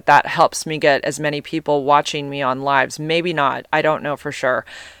think that helps me get as many people watching me on lives. Maybe not. I don't know for sure.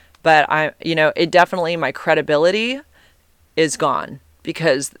 But it definitely, my credibility is gone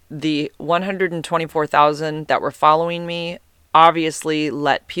because the 124,000 that were following me obviously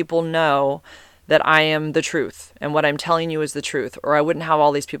let people know that I am the truth and what I'm telling you is the truth, or I wouldn't have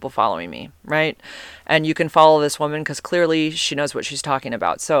all these people following me, right? And you can follow this woman because clearly she knows what she's talking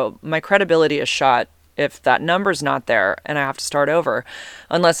about. So my credibility is shot if that number's not there and I have to start over,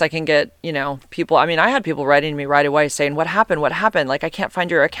 unless I can get, people. I mean, I had people writing to me right away saying, what happened? Like, I can't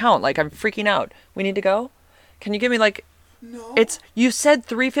find your account. Like, I'm freaking out. We need to go. Can you give me like No. You said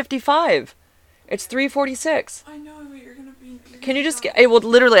 3:55. It's 3:46. I know, but you're gonna be. Can you just I will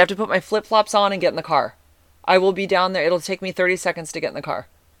literally have to put my flip-flops on and get in the car. I will be down there. It'll take me 30 seconds to get in the car.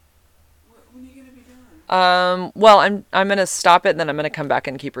 When are you gonna be done? Well, I'm gonna stop it and then I'm gonna come back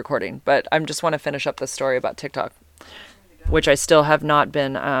and keep recording. But I just want to finish up the story about TikTok, which I still have not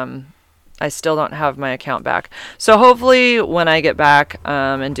been. I still don't have my account back. So hopefully when I get back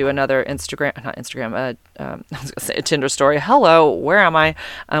and do another not Instagram, I was gonna say a Tinder story. Hello, where am I?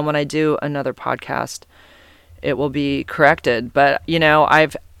 When I do another podcast, it will be corrected. But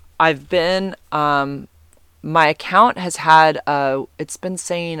I've been my account has had it's been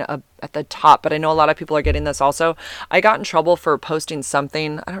saying at the top, but I know a lot of people are getting this also. I got in trouble for posting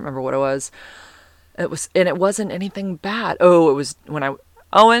something. I don't remember what it was. It wasn't anything bad. Oh, it was when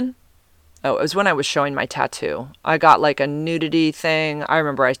Owen. Oh, it was when I was showing my tattoo. I got like a nudity thing. I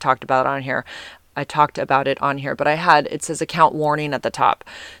remember I talked about it on here. But it says account warning at the top.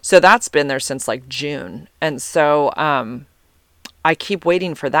 So that's been there since like June. And so I keep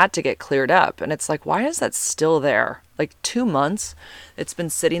waiting for that to get cleared up. And it's like, why is that still there? Like 2 months it's been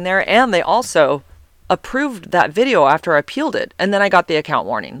sitting there. And they also approved that video after I appealed it. And then I got the account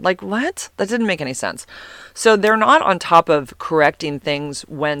warning. Like, what? That didn't make any sense. So they're not on top of correcting things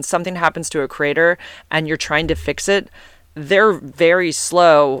when something happens to a creator and you're trying to fix it. They're very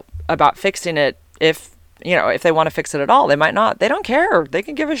slow about fixing it. If they want to fix it at all, they might not. They don't care. They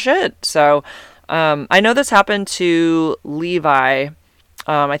can give a shit. So I know this happened to Levi.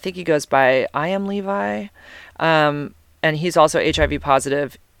 I think he goes by I Am Levi. And he's also HIV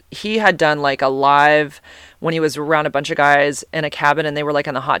positive. He had done like a live when he was around a bunch of guys in a cabin and they were like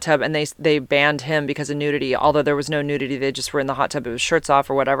in the hot tub and they banned him because of nudity. Although there was no nudity, they just were in the hot tub. It was shirts off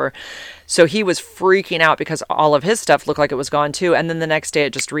or whatever. So he was freaking out because all of his stuff looked like it was gone too. And then the next day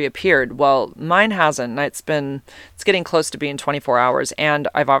it just reappeared. Well, mine hasn't. It's getting close to being 24 hours and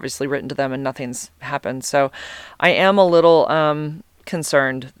I've obviously written to them and nothing's happened. So I am a little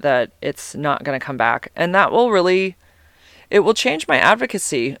concerned that it's not going to come back. And that will really... it will change my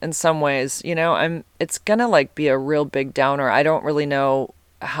advocacy in some ways. It's gonna like be a real big downer. I don't really know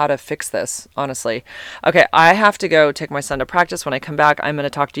how to fix this, honestly. Okay, I have to go take my son to practice. When I come back, I'm going to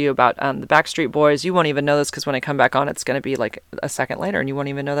talk to you about the Backstreet Boys. You won't even know this because when I come back on, it's going to be like a second later and you won't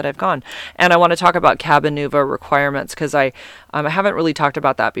even know that I've gone. And I want to talk about Cabenuva requirements because I haven't really talked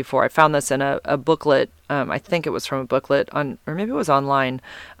about that before. I found this in a booklet. I think it was from a booklet or maybe it was online.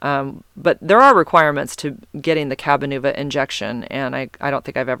 But there are requirements to getting the Cabenuva injection, and I don't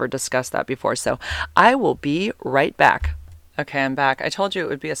think I've ever discussed that before. So I will be right back. Okay, I'm back. I told you it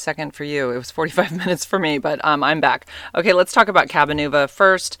would be a second for you. It was 45 minutes for me, but I'm back. Okay, let's talk about Cabenuva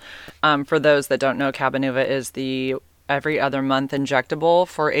first. For those that don't know, Cabenuva is the every other month injectable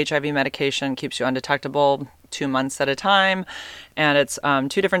for HIV medication, keeps you undetectable 2 months at a time. And it's 2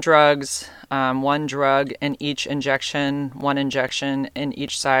 different drugs, 1 drug in each injection, 1 injection in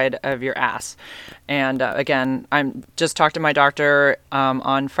each side of your ass. And again, I'm just talked to my doctor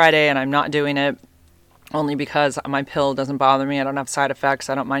on Friday and I'm not doing it. Only because my pill doesn't bother me. I don't have side effects.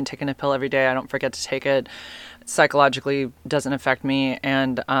 I don't mind taking a pill every day. I don't forget to take it. Psychologically doesn't affect me,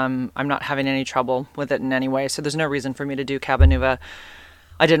 and I'm not having any trouble with it in any way. So there's no reason for me to do Cabenuva.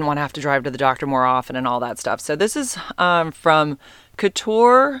 I didn't want to have to drive to the doctor more often and all that stuff. So this is from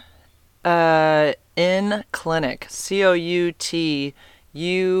Couture in Clinic, COUTUREIN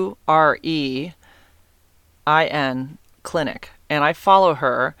Clinic, and I follow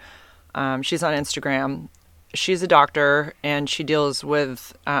her. She's on Instagram. She's a doctor and she deals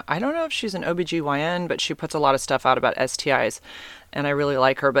with, I don't know if she's an OBGYN, but she puts a lot of stuff out about STIs and I really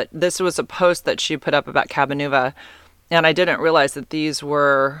like her. But this was a post that she put up about Cabenuva and I didn't realize that these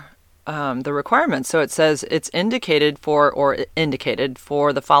were the requirements. So it says it's indicated for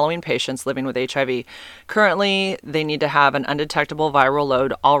the following patients living with HIV. Currently, they need to have an undetectable viral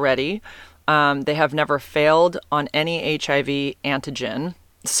load already. They have never failed on any HIV antigen.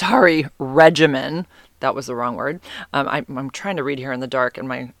 Sorry, regimen. That was the wrong word. I'm trying to read here in the dark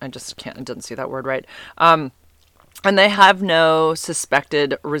and I just can't, I didn't see that word right. And they have no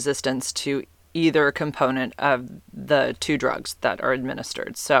suspected resistance to either component of the 2 drugs that are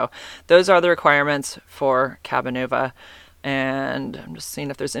administered. So those are the requirements for Cabenuva. And I'm just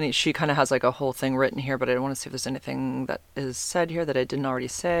seeing if there's any, she kind of has like a whole thing written here, but I want to see if there's anything that is said here that I didn't already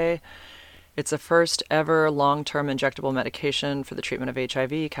say. It's a first ever long-term injectable medication for the treatment of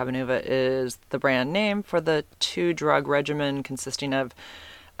HIV. Cabenuva is the brand name for the 2-drug regimen consisting of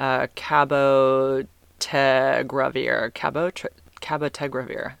cabotegravir.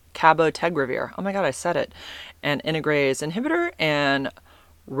 Oh my God, I said it. An integrase inhibitor and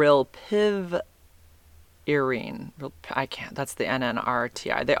rilpivirine. Irene. I can't. That's the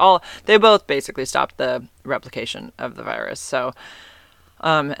NNRTI. They both basically stopped the replication of the virus. So,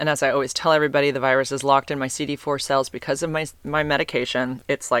 and as I always tell everybody, the virus is locked in my CD4 cells because of my medication.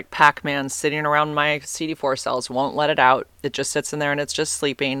 It's like Pac-Man sitting around my CD4 cells, won't let it out. It just sits in there and it's just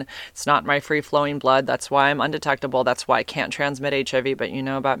sleeping. It's not my free-flowing blood. That's why I'm undetectable. That's why I can't transmit HIV. But you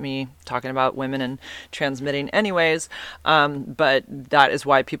know about me talking about women and transmitting anyways. But that is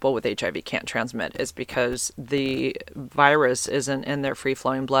why people with HIV can't transmit, is because the virus isn't in their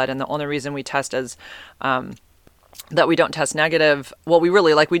free-flowing blood. And the only reason we test as that we don't test negative. Well,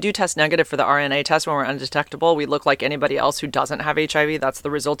 we do test negative for the RNA test when we're undetectable. We look like anybody else who doesn't have HIV. That's the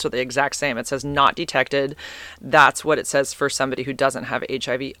results are the exact same. It says not detected. That's what it says for somebody who doesn't have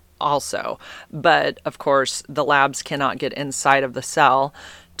HIV also. But of course, the labs cannot get inside of the cell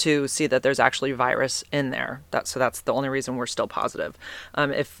to see that there's actually virus in there. So that's the only reason we're still positive.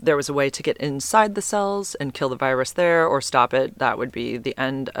 If there was a way to get inside the cells and kill the virus there or stop it, that would be the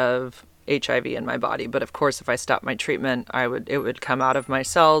end of HIV in my body. But of course, if I stopped my treatment, it would come out of my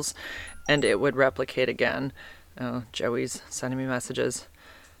cells and it would replicate again. Oh, Joey's sending me messages.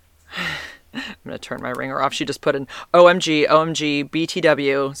 I'm going to turn my ringer off. She just put in OMG,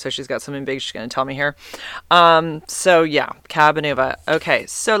 BTW. So she's got something big she's going to tell me here. So yeah, Cabenuva. Okay,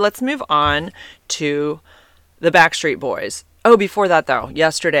 so let's move on to the Backstreet Boys. Oh, before that though,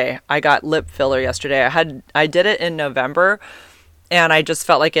 yesterday, I got lip filler yesterday. I did it in November. And I just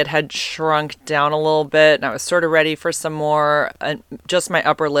felt like it had shrunk down a little bit, and I was sort of ready for some more. And just my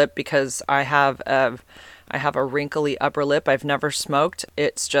upper lip, because I have a wrinkly upper lip. I've never smoked.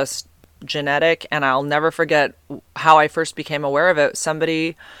 It's just genetic, and I'll never forget how I first became aware of it.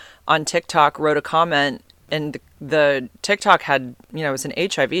 Somebody on TikTok wrote a comment, and the TikTok had, it was an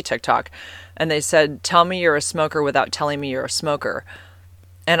HIV TikTok, and they said, "Tell me you're a smoker without telling me you're a smoker."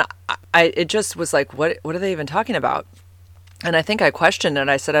 And it just was like, what are they even talking about? And I think I questioned it.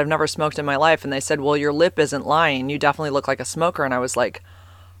 I said, "I've never smoked in my life." And they said, "Well, your lip isn't lying. You definitely look like a smoker." And I was like,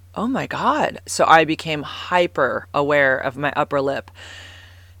 oh my God. So I became hyper aware of my upper lip.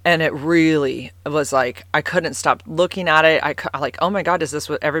 And it really was like, I couldn't stop looking at it. Like, oh my God, is this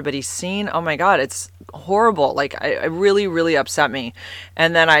what everybody's seen? Oh my God, it's horrible. Like, it really, really upset me.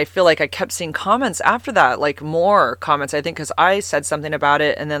 And then I feel like I kept seeing comments after that, like more comments, I think, because I said something about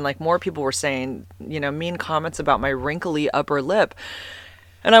it. And then like more people were saying, mean comments about my wrinkly upper lip.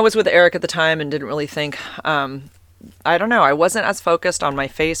 And I was with Eric at the time and didn't really think, I don't know. I wasn't as focused on my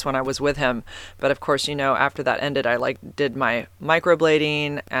face when I was with him. But of course, after that ended, I did my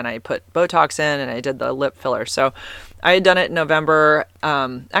microblading and I put Botox in and I did the lip filler. So I had done it in November.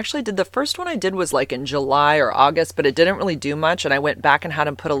 Actually the first one I did was like in July or August, but it didn't really do much. And I went back and had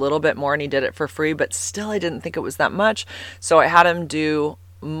him put a little bit more and he did it for free, but still I didn't think it was that much. So I had him do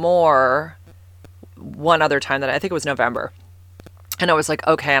more one other time that I think it was November. And I was like,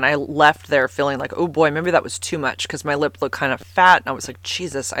 okay. And I left there feeling like, oh boy, maybe that was too much because my lip looked kind of fat. And I was like,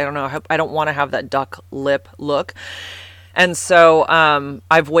 Jesus, I don't know. I don't want to have that duck lip look. And so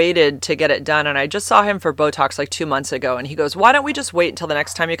I've waited to get it done. And I just saw him for Botox like 2 months ago. And he goes, why don't we just wait until the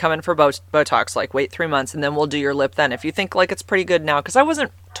next time you come in for Botox? Like wait 3 months and then we'll do your lip then. If you think like it's pretty good now. Because I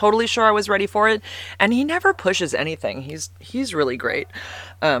wasn't totally sure I was ready for it. And he never pushes anything. He's really great.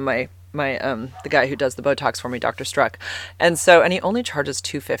 The guy who does the Botox for me, Dr. Struck. And he only charges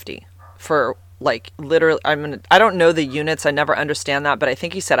 $250 for like literally, I don't know the units. I never understand that, but I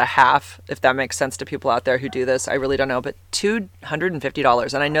think he said a half, if that makes sense to people out there who do this. I really don't know, but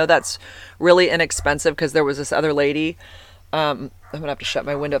 $250. And I know that's really inexpensive because there was this other lady. I'm going to have to shut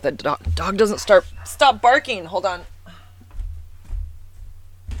my window if that dog doesn't stop barking. Hold on.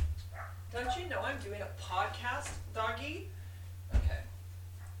 Don't you know I'm doing a podcast, doggy?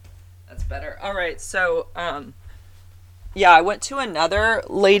 That's better. All right. So, I went to another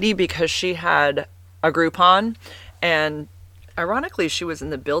lady because she had a Groupon and ironically she was in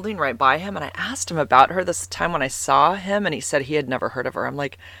the building right by him. And I asked him about her this time when I saw him and he said he had never heard of her. I'm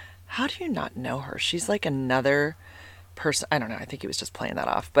like, how do you not know her? She's like another person. I don't know. I think he was just playing that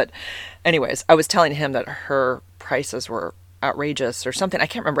off. But anyways, I was telling him that her prices were outrageous or something. I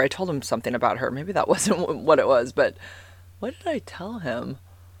can't remember. I told him something about her. Maybe that wasn't what it was, but what did I tell him?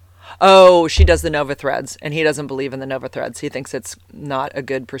 Oh, she does the Nova Threads, and he doesn't believe in the Nova Threads. He thinks it's not a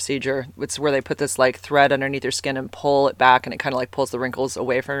good procedure. It's where they put this like thread underneath your skin and pull it back, and it kind of like pulls the wrinkles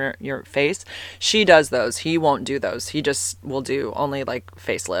away from your face. She does those. He won't do those. He just will do only like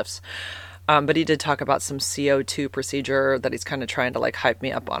facelifts. But he did talk about some CO2 procedure that he's kind of trying to like hype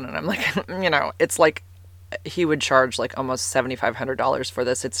me up on, and I'm like, it's like he would charge like almost $7,500 for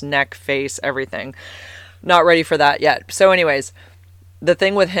this. It's neck, face, everything. Not ready for that yet. So anyways, the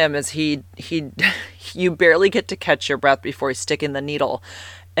thing with him is he you barely get to catch your breath before he's sticking the needle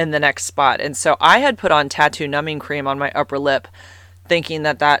in the next spot. And so I had put on tattoo numbing cream on my upper lip, thinking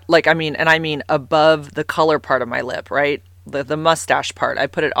that like, I mean above the color part of my lip, right? The mustache part. I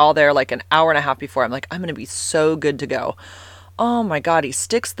put it all there like an hour and a half before. I'm like, I'm going to be so good to go. Oh my God, he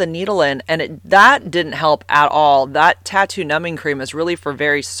sticks the needle in, and that didn't help at all. That tattoo numbing cream is really for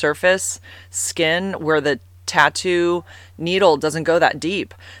very surface skin where the tattoo needle doesn't go that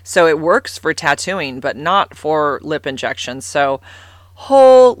deep. So it works for tattooing, but not for lip injections. So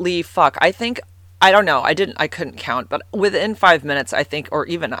holy fuck. I don't know. I couldn't count, but within 5 minutes, I think, or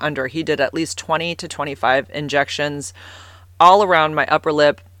even under, he did at least 20 to 25 injections all around my upper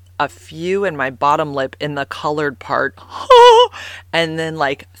lip, a few in my bottom lip in the colored part, and then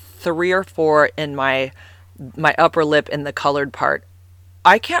like 3 or 4 in my upper lip in the colored part.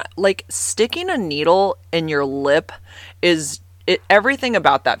 I can't, like, sticking a needle in your lip everything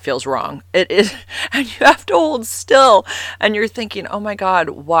about that feels wrong. It is, and you have to hold still, and you're thinking, oh my God,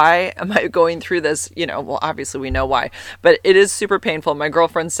 why am I going through this? Well, obviously we know why, but it is super painful. My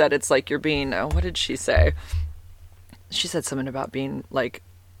girlfriend said it's like you're being, what did she say? She said something about being like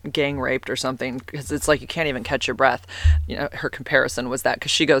gang raped or something, because it's like you can't even catch your breath. Her comparison was that,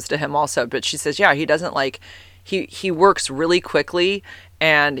 because she goes to him also, but she says, yeah, he doesn't like, he works really quickly,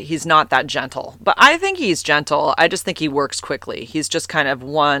 and he's not that gentle. But I think he's gentle. I just think he works quickly. He's just kind of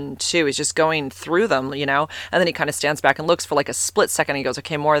 1, 2. He's just going through them, and then he kind of stands back and looks for like a split second. He goes,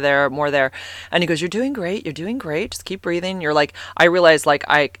 okay, more there, more there. And he goes, you're doing great. You're doing great. Just keep breathing. You're like, I realized like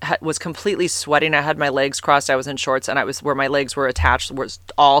I was completely sweating. I had my legs crossed. I was in shorts, and where my legs were attached was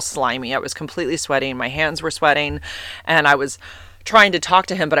all slimy. I was completely sweating. My hands were sweating, and I was trying to talk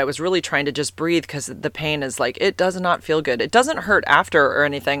to him, but I was really trying to just breathe, because the pain is like, it does not feel good. It doesn't hurt after or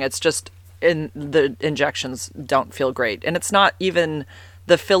anything. It's just the injections don't feel great. And it's not even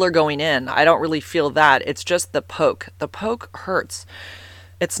the filler going in. I don't really feel that. It's just the poke. The poke hurts.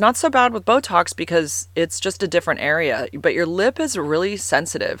 It's not so bad with Botox because it's just a different area, but your lip is really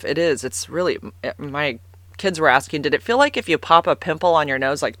sensitive. It is. It's really, my kids were asking, did it feel like if you pop a pimple on your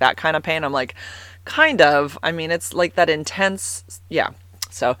nose, like that kind of pain? I'm like, kind of. I mean, it's like that intense. Yeah.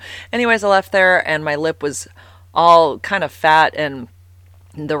 So anyways, I left there, and my lip was all kind of fat, and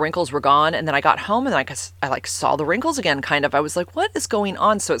the wrinkles were gone. And then I got home, and I like saw the wrinkles again, kind of. I was like, what is going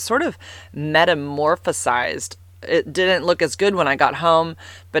on? So it sort of metamorphosized. It didn't look as good when I got home,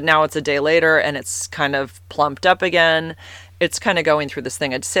 but now it's a day later, and it's kind of plumped up again. It's kind of going through this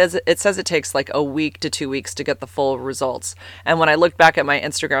thing. It says it takes like a week to 2 weeks to get the full results. And when I looked back at my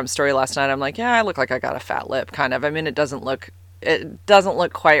Instagram story last night, I'm like, yeah, I look like I got a fat lip, kind of. I mean, it doesn't look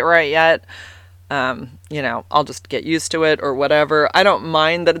quite right yet. I'll just get used to it or whatever. I don't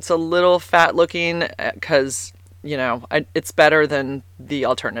mind that it's a little fat looking, because it's better than the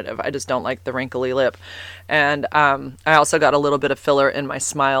alternative. I just don't like the wrinkly lip. And I also got a little bit of filler in my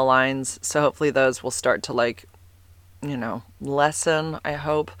smile lines, so hopefully those will start to like, lessen, I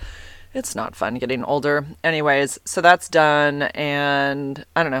hope. It's not fun getting older. Anyways, so that's done, and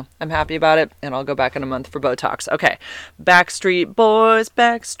I don't know. I'm happy about it, and I'll go back in a month for Botox. Okay, Backstreet Boys,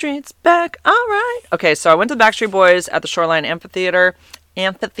 Backstreet's back. All right. Okay, so I went to the Backstreet Boys at the Shoreline Amphitheater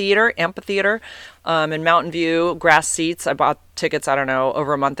in Mountain View, grass seats. I bought tickets, I don't know,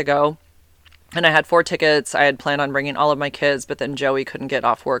 over a month ago. And I had 4 tickets. I had planned on bringing all of my kids, but then Joey couldn't get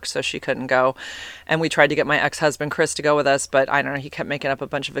off work, so she couldn't go. And we tried to get my ex-husband, Chris, to go with us, but I don't know, he kept making up a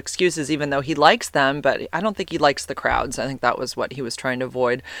bunch of excuses, even though he likes them, but I don't think he likes the crowds. I think that was what he was trying to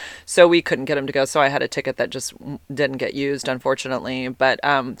avoid. So we couldn't get him to go, so I had a ticket that just didn't get used, unfortunately. But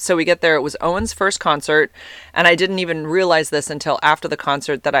so we get there. It was Owen's first concert, and I didn't even realize this until after the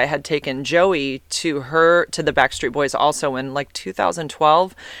concert that I had taken Joey to the Backstreet Boys also in like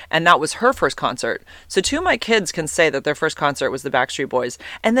 2012, and that was her first concert. So 2 of my kids can say that their first concert was the Backstreet Boys.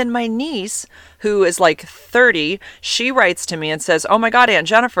 And then my niece, who is like 30, she writes to me and says, oh my God, Aunt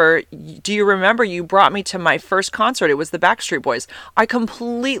Jennifer, do you remember you brought me to my first concert? It was the Backstreet Boys. I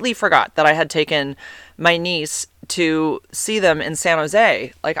completely forgot that I had taken my niece to see them in San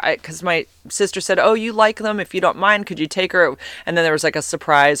Jose. Because my sister said, oh, you like them? If you don't mind, could you take her? And then there was like a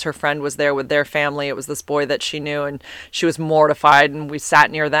surprise. Her friend was there with their family. It was this boy that she knew, and she was mortified, and we sat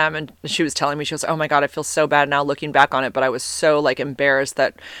near them, and she was telling me, she goes, oh my God, I feel so bad now looking back on it, but I was so like embarrassed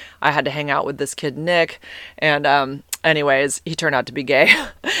that I had to hang out with this kid, Nick. And, anyways, he turned out to be gay.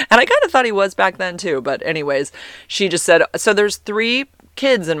 And I kind of thought he was back then too. But anyways, she just said, so there's 3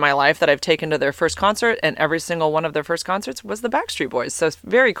 kids in my life that I've taken to their first concert, and every single one of their first concerts was the Backstreet Boys. So it's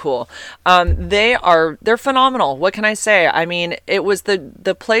very cool. They're phenomenal. What can I say? I mean, it was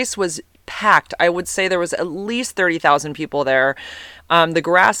the place was packed. I would say there was at least 30,000 people there. The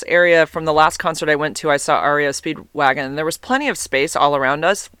grass area from the last concert I went to, I saw REO Speedwagon, and there was plenty of space all around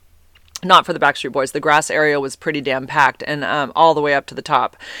us. Not for the Backstreet Boys. The grass area was pretty damn packed, and all the way up to the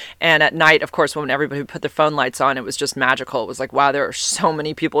top. And at night, of course, when everybody put their phone lights on, it was just magical. It was like, wow, there are so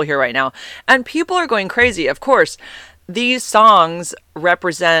many people here right now. And people are going crazy. Of course, these songs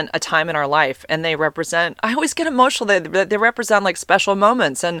represent a time in our life, and they represent, I always get emotional. They represent like special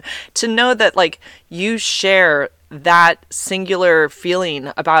moments. And to know that like you share that singular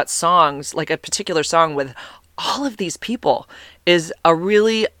feeling about songs, like a particular song with all of these people, is a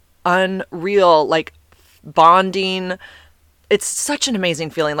really unreal, like, bonding. It's such an amazing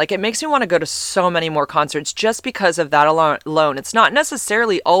feeling. Like, it makes me want to go to so many more concerts just because of that alone. It's not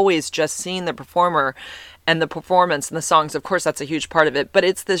necessarily always just seeing the performer and the performance and the songs. Of course, that's a huge part of it, but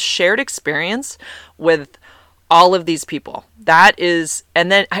it's this shared experience with all of these people. That is, and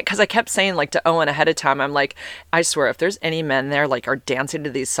then, because I kept saying like to Owen ahead of time, I'm like, I swear if there's any men there like are dancing to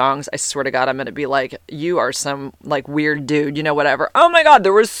these songs, I swear to God, I'm going to be like, you are some like weird dude, you know, whatever. Oh my God,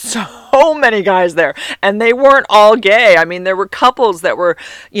 there were so many guys there, and they weren't all gay. I mean, there were couples that were,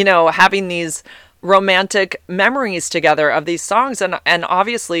 you know, having these romantic memories together of these songs. And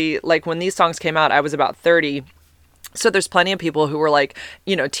obviously, like when these songs came out, I was about 30. So there's plenty of people who were like,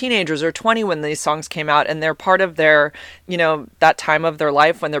 you know, teenagers or 20 when these songs came out, and they're part of their, you know, that time of their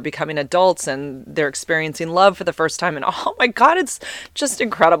life when they're becoming adults and they're experiencing love for the first time. And oh my God, it's just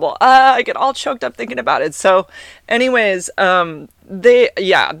incredible. I get all choked up thinking about it. So anyways,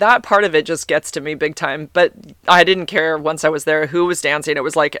 that part of it just gets to me big time. But I didn't care once I was there who was dancing. It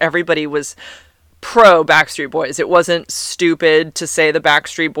was like everybody was pro Backstreet Boys. It wasn't stupid to say the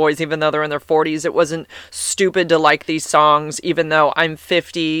Backstreet Boys even though they're in their 40s. It wasn't stupid to like these songs even though I'm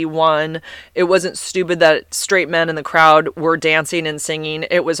 51. It wasn't stupid that straight men in the crowd were dancing and singing.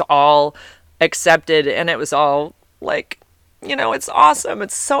 It was all accepted, and it was all like, you know, it's awesome.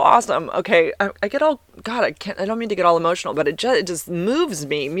 It's so awesome. Okay, I get all, God, I don't mean to get all emotional, but it just moves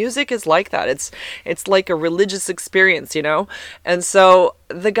me. Music is like that. It's like a religious experience, you know? And so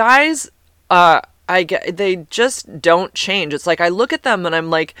the guys, they just don't change. It's like I look at them and I'm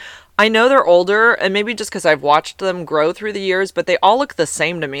like, I know they're older, and maybe just because I've watched them grow through the years, but they all look the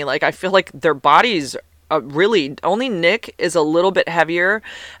same to me. Like I feel like their bodies really, only Nick is a little bit heavier,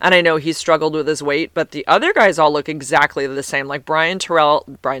 and I know he's struggled with his weight, but the other guys all look exactly the same. Like Brian Littrell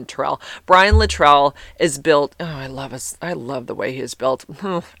is built. Oh, I love the way he is built.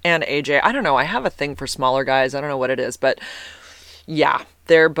 And AJ, I don't know. I have a thing for smaller guys. I don't know what it is, but yeah,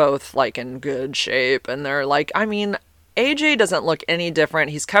 they're both like in good shape, and they're like, I mean, AJ doesn't look any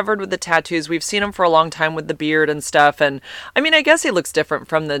different. He's covered with the tattoos. We've seen him for a long time with the beard and stuff. And I mean, I guess he looks different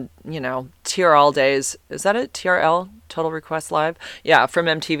from the, you know, TRL days. Is that it? TRL? Total Request Live? Yeah, from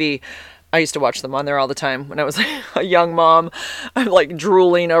MTV. I used to watch them on there all the time when I was a young mom. I'm like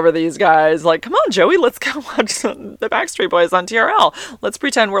drooling over these guys. Like, come on, Joey, let's go watch the Backstreet Boys on TRL. Let's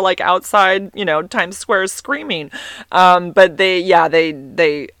pretend we're like outside, you know, Times Square screaming. But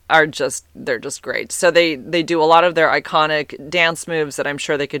they're just great. So they do a lot of their iconic dance moves that I'm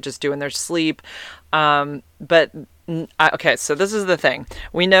sure they could just do in their sleep. Okay, so this is the thing.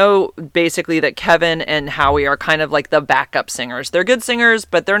 We know basically that Kevin and Howie are kind of like the backup singers. They're good singers,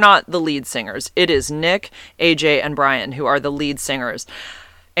 but they're not the lead singers. It is Nick, AJ, and Brian who are the lead singers.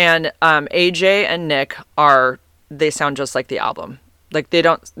 And AJ and Nick they sound just like the album. Like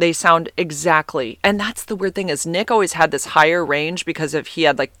they sound exactly. And that's the weird thing is Nick always had this higher range because he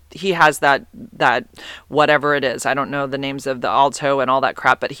has that whatever it is. I don't know the names of the alto and all that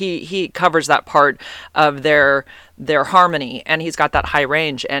crap, but he covers that part of their harmony, and he's got that high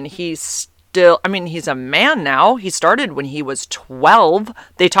range, and he's a man now. He started when he was 12.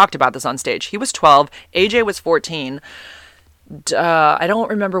 They talked about this on stage. He was 12. AJ was 14. I don't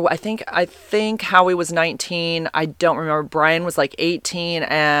remember. I think Howie was 19. I don't remember. Brian was like 18,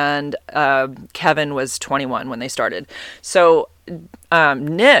 and Kevin was 21 when they started. So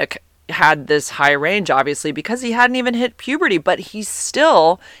Nick had this high range, obviously, because he hadn't even hit puberty, but he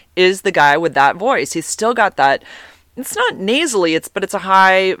still is the guy with that voice. He's still got that. It's not nasally, but it's a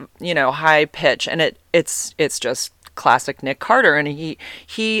high, high pitch, and it's just classic Nick Carter, and he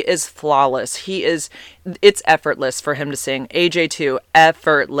is flawless. It's effortless for him to sing. AJ too,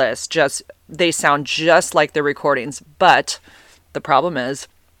 effortless. They sound just like the recordings. But the problem is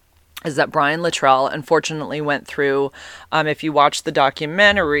that Brian Littrell unfortunately went through, if you watch the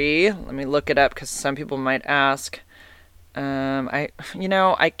documentary, let me look it up because some people might ask. I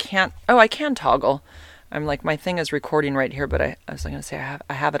can toggle. I'm like, my thing is recording right here, but I was going to say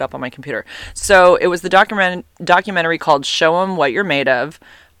I have it up on my computer. So it was the documentary called Show 'Em What You're Made Of.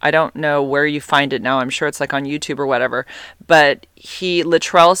 I don't know where you find it now. I'm sure it's like on YouTube or whatever. But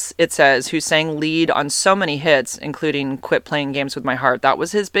Latrell, it says, who sang lead on so many hits, including Quit Playing Games with My Heart, that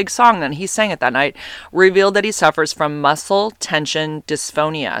was his big song, and he sang it that night, revealed that he suffers from muscle tension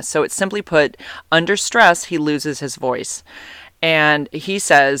dysphonia. So it's simply put, under stress, he loses his voice. And he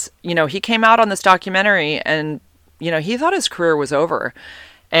says, he came out on this documentary and, he thought his career was over.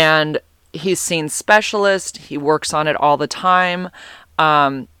 And he's seen specialists. He works on it all the time.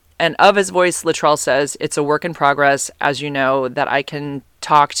 And of his voice, Latrell says, it's a work in progress, as you know, that I can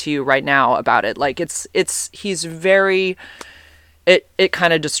talk to you right now about it. Like he's very, it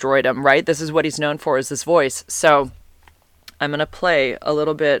kind of destroyed him, right? This is what he's known for, is this voice. So I'm going to play a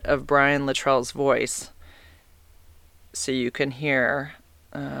little bit of Brian Latrell's voice so you can hear.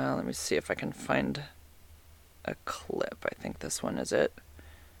 Let me see if I can find a clip. I think this one is it.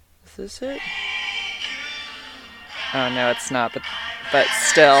 Is this it? Oh, no, it's not, but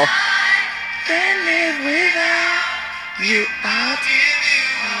still. Can't live without you out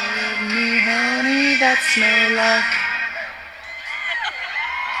of me, honey, that's no love.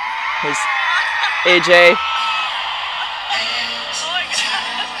 Here's AJ.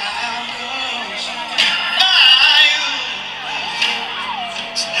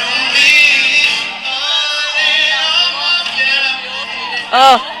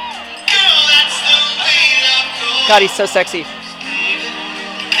 Oh. God, he's so sexy.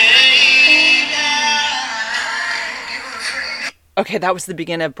 Okay, that was the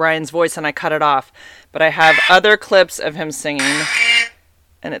beginning of Brian's voice, and I cut it off. But I have other clips of him singing,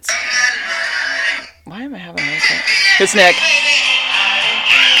 and it's... Why am I having a hard time? Here's Nick.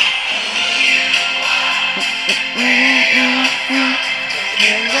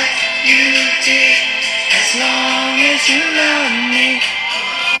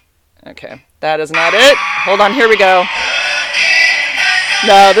 Okay, that is not it. Hold on, here we go.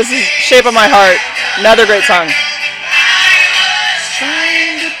 No, this is Shape of My Heart. Another great song.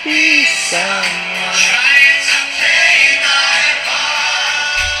 Trying to be someone.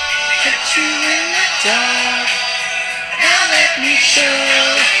 Put you in the dark. Now let me show.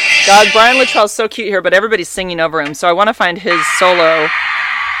 God, Brian Latrell's so cute here, but everybody's singing over him, so I want to find his solo.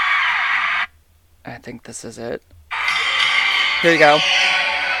 I think this is it. Here you go.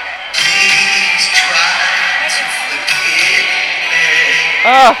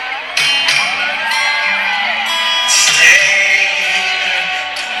 Oh.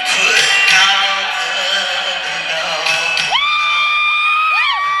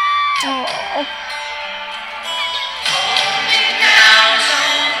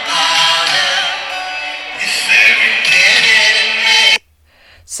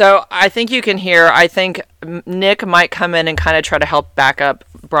 So I think you can hear, I think Nick might come in and kind of try to help back up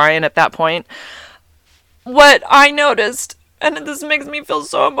Brian at that point. What I noticed, and this makes me feel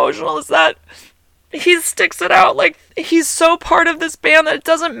so emotional, is that he sticks it out. Like, he's so part of this band that it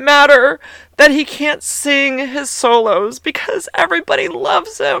doesn't matter that he can't sing his solos because everybody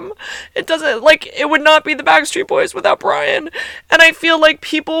loves him. It doesn't, like, it would not be the Backstreet Boys without Brian. And I feel like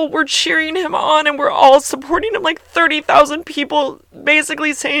people were cheering him on and we're all supporting him. Like 30,000 people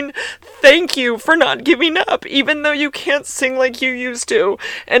basically saying thank you for not giving up, even though you can't sing like you used to.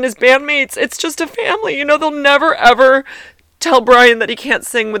 And his bandmates, it's just a family. You know, they'll never ever tell Brian that he can't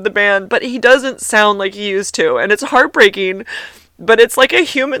sing with the band, but he doesn't sound like he used to, and it's heartbreaking, but it's like a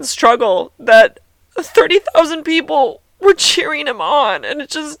human struggle that 30,000 people were cheering him on, and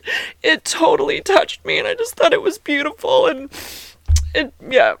it totally touched me, and I just thought it was beautiful, and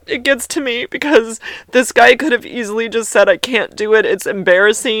it gets to me because this guy could have easily just said, I can't do it, it's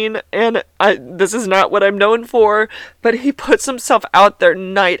embarrassing, and this is not what I'm known for, but he puts himself out there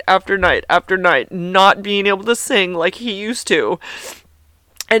night after night after night, not being able to sing like he used to,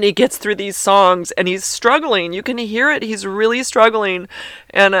 and he gets through these songs, and he's struggling, you can hear it, he's really struggling,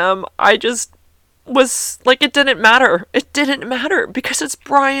 and I just was like, it didn't matter because it's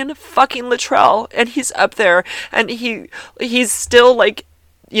Brian fucking Latrell, and he's up there, and he's still like,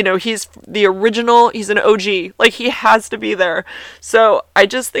 you know, he's the original, he's an OG, like he has to be there. So I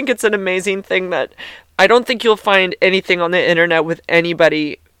just think it's an amazing thing that I don't think you'll find anything on the internet with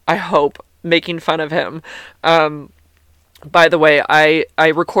anybody, I hope, making fun of him. By the way, I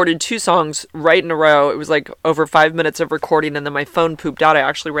recorded 2 songs right in a row. It was like over 5 minutes of recording, and then my phone pooped out. I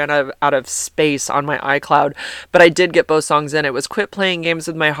actually ran out of space on my iCloud, but I did get both songs in. It was Quit Playing Games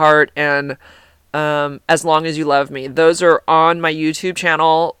with My Heart and As Long As You Love Me. Those are on my YouTube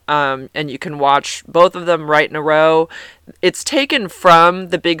channel, and you can watch both of them right in a row. It's taken from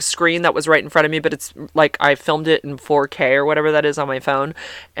the big screen that was right in front of me, but it's like I filmed it in 4K or whatever that is on my phone,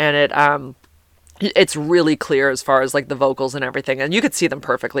 and it's really clear as far as like the vocals and everything, and you could see them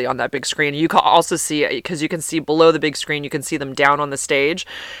perfectly on that big screen. You can also see, because you can see below the big screen, you can see them down on the stage,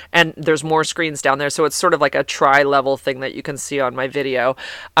 and there's more screens down there, so it's sort of like a tri-level thing that you can see on my video.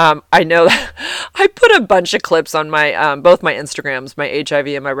 I know that I put a bunch of clips on my both my Instagrams, my HIV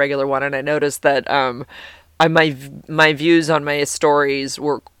and my regular one, and I noticed that my views on my stories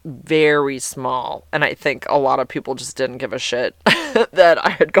were very small, and I think a lot of people just didn't give a shit that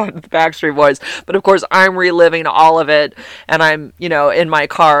I had gone to the Backstreet Boys. But of course, I'm reliving all of it, and I'm, in my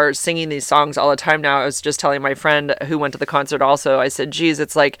car singing these songs all the time now. I was just telling my friend who went to the concert also, I said, geez,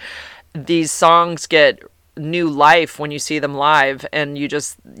 it's like these songs get new life when you see them live, and you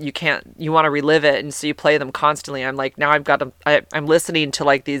want to relive it, and so you play them constantly. I'm like, now I'm listening to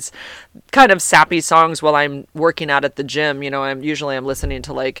like these kind of sappy songs while I'm working out at the gym. I'm listening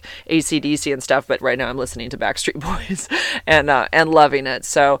to like AC/DC and stuff, but right now I'm listening to Backstreet Boys and loving it.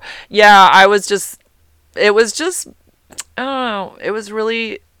 So yeah, it was just I don't know, it was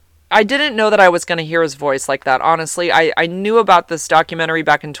really, I didn't know that I was going to hear his voice like that, honestly. I knew about this documentary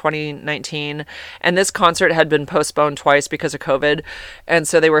back in 2019, and this concert had been postponed twice because of COVID, and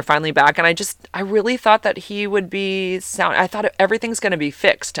so they were finally back, and I really thought that he would be I thought everything's going to be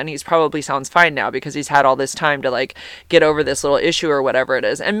fixed, and he's probably sounds fine now because he's had all this time to, like, get over this little issue or whatever it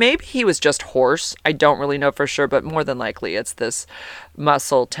is, and maybe he was just hoarse. I don't really know for sure, but more than likely it's this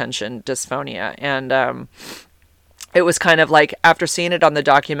muscle tension dysphonia, and, it was kind of like, after seeing it on the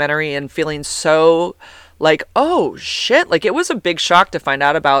documentary and feeling so like, oh shit, like it was a big shock to find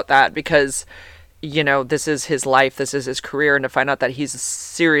out about that, because, this is his life, this is his career, and to find out that he's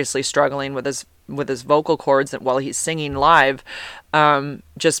seriously struggling with his vocal cords while he's singing live, you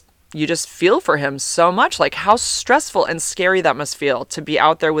just feel for him so much, like how stressful and scary that must feel to be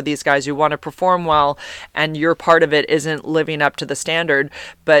out there with these guys who want to perform well, and your part of it isn't living up to the standard.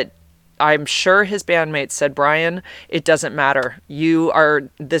 But I'm sure his bandmates said, Brian, it doesn't matter.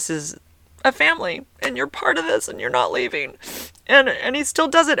 This is a family, and you're part of this, and you're not leaving. And he still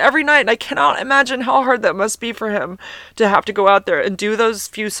does it every night. And I cannot imagine how hard that must be for him to have to go out there and do those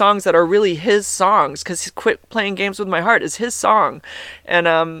few songs that are really his songs, because Quit Playing Games With My Heart is his song.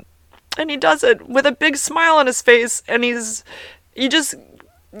 And he does it with a big smile on his face, and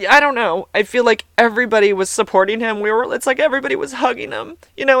I don't know. I feel like everybody was supporting him. It's like everybody was hugging him,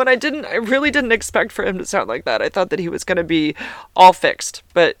 and I really didn't expect for him to sound like that. I thought that he was going to be all fixed,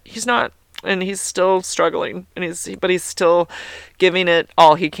 but he's not, and he's still struggling, but he's still giving it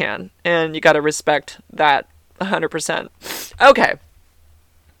all he can, and you got to respect that 100%. Okay.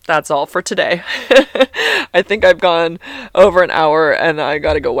 That's all for today. I think I've gone over an hour, and I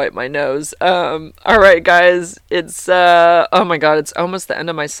gotta go wipe my nose. Alright guys, it's oh my god, it's almost the end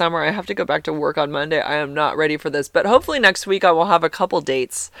of my summer. I have to go back to work on Monday. I am not ready for this, but hopefully next week I will have a couple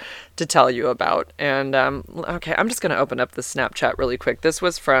dates to tell you about. And okay, I'm just gonna open up the Snapchat really quick. This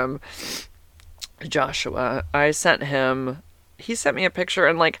was from Joshua. He sent me a picture,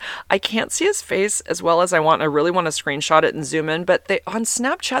 and like, I can't see his face as well as I want. I really want to screenshot it and zoom in, but on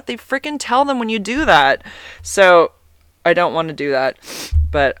Snapchat, they freaking tell them when you do that. So I don't want to do that.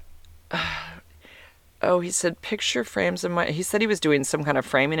 But oh, he said picture frames he said he was doing some kind of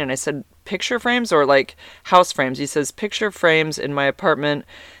framing, and I said picture frames or like house frames. He says picture frames in my apartment.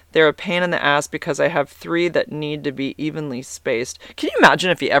 They're a pain in the ass because I have 3 that need to be evenly spaced. Can you imagine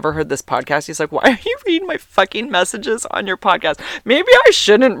if he ever heard this podcast? He's like, why are you reading my fucking messages on your podcast? Maybe I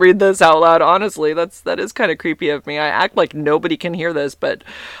shouldn't read this out loud, honestly. That is kind of creepy of me. I act like nobody can hear this, but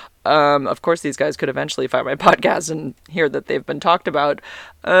of course these guys could eventually find my podcast and hear that they've been talked about.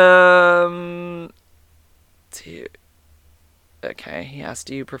 Okay, he asked,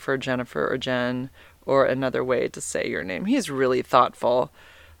 do you prefer Jennifer or Jen, or another way to say your name? He's really thoughtful.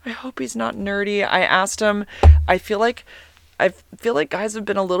 I hope he's not nerdy. I asked him, I feel like guys have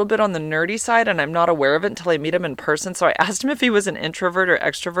been a little bit on the nerdy side, and I'm not aware of it until I meet him in person. So I asked him if he was an introvert or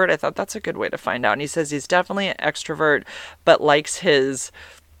extrovert. I thought that's a good way to find out. And he says he's definitely an extrovert, but likes his,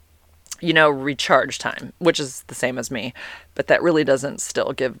 recharge time, which is the same as me. But that really doesn't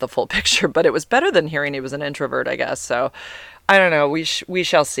still give the full picture. But it was better than hearing he was an introvert, I guess. So I don't know. We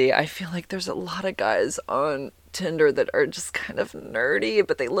shall see. I feel like there's a lot of guys on Tinder that are just kind of nerdy,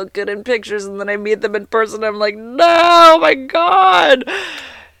 but they look good in pictures, and then I meet them in person, I'm like, no, my god,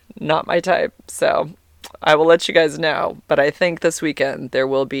 not my type. So I will let you guys know, but I think this weekend there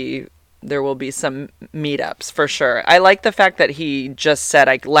will be there will be some meetups for sure. I like the fact that he just said,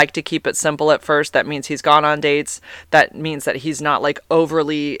 I like to keep it simple at first. That means he's gone on dates. That means that he's not like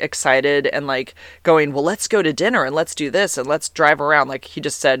overly excited and like going, well, let's go to dinner and let's do this and let's drive around. Like he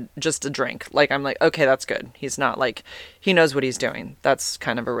just said, just a drink. Like, I'm like, okay, that's good. He's not like, he knows what he's doing. That's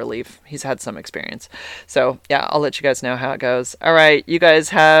kind of a relief. He's had some experience. So yeah, I'll let you guys know how it goes. All right. You guys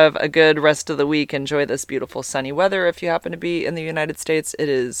have a good rest of the week. Enjoy this beautiful sunny weather. If you happen to be in the United States, it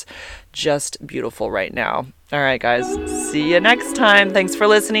is just beautiful right now. All right, guys. See you next time. Thanks for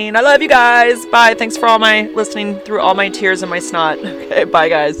listening. I love you guys. Bye. Thanks for all my listening through all my tears and my snot. Okay, bye,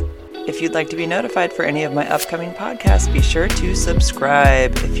 guys. If you'd like to be notified for any of my upcoming podcasts, be sure to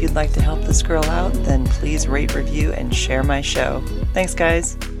subscribe. If you'd like to help this girl out, then please rate, review, and share my show. Thanks,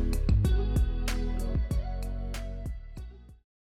 guys.